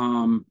 so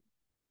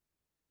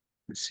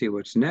let's see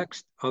what's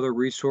next. Other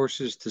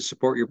resources to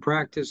support your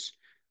practice.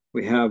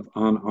 We have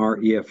on our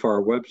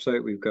EFR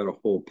website, we've got a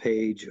whole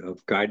page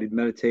of guided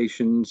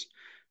meditations.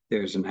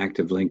 There's an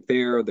active link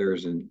there.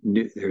 There's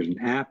an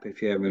app,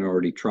 if you haven't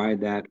already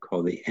tried that,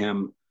 called the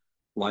M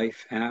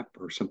Life app,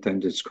 or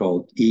sometimes it's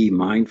called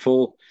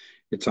E-Mindful.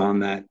 It's on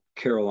that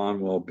Carol on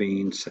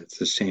Wellbeing, so it's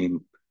the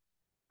same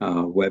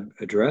web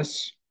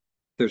address.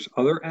 There's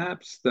other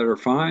apps that are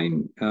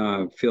fine.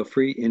 Feel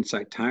free.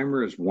 Insight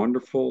Timer is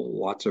wonderful.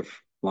 Lots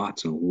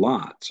and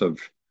lots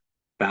of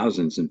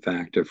thousands, in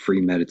fact, of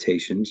free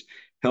meditations.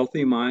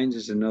 Healthy Minds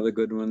is another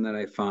good one that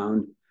I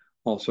found.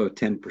 Also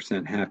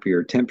 10%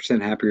 Happier.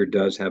 10% Happier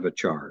does have a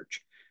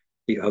charge.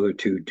 The other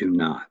 2 do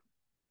not.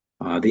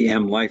 The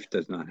M Life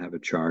does not have a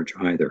charge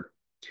either.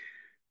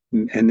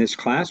 And this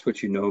class,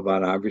 which you know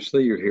about,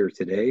 obviously, you're here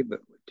today, but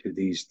we do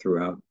these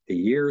throughout the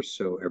year,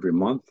 so every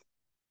month.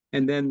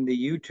 And then the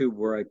YouTube,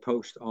 where I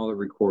post all the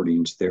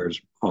recordings,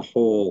 there's a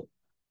whole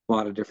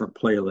lot of different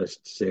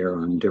playlists there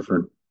on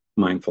different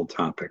mindful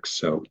topics.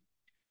 So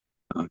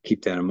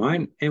keep that in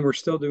mind. And we're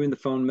still doing the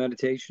phone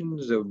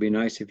meditations. It would be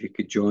nice if you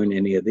could join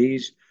any of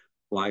these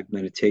live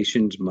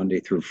meditations Monday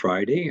through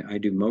Friday. I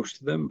do most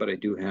of them, but I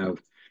do have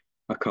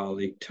a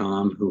colleague,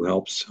 Tom, who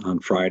helps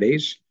on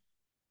Fridays.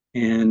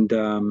 And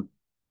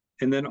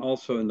then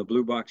also in the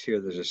blue box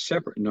here, there's a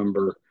separate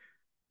number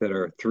that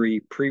are 3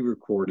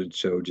 pre-recorded.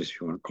 So just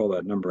if you want to call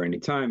that number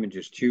anytime and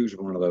just choose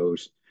one of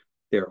those,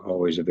 they're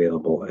always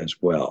available as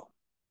well.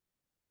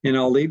 And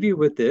I'll leave you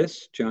with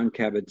this, John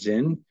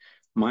Kabat-Zinn.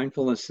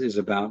 Mindfulness is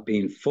about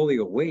being fully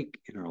awake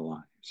in our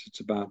lives.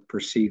 It's about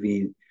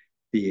perceiving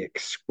the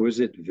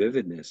exquisite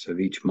vividness of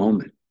each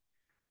moment.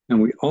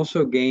 And we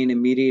also gain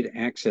immediate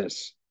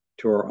access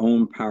to our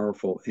own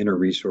powerful inner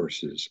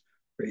resources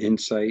for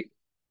insight,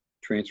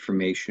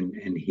 transformation,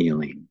 and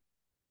healing.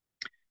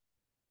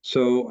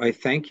 So I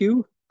thank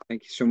you.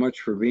 Thank you so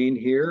much for being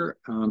here.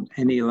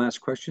 Any last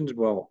questions?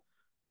 Well,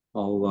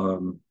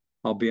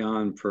 I'll be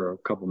on for a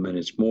couple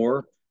minutes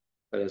more.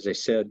 But as I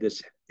said,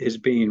 this is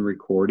being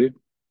recorded.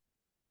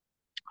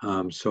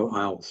 So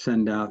I'll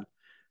send out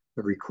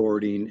the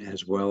recording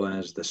as well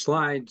as the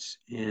slides.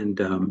 And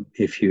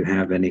if you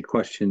have any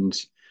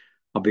questions,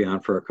 I'll be on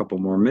for a couple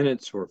more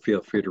minutes, or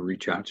feel free to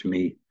reach out to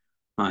me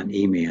on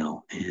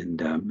email.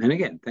 And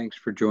again, thanks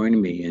for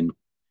joining me, and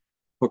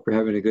hope you're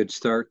having a good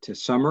start to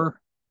summer,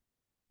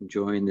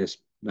 enjoying this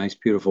nice,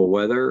 beautiful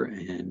weather,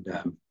 and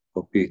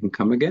hope you can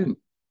come again.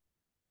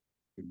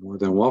 You're more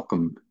than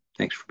welcome.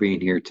 Thanks for being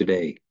here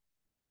today.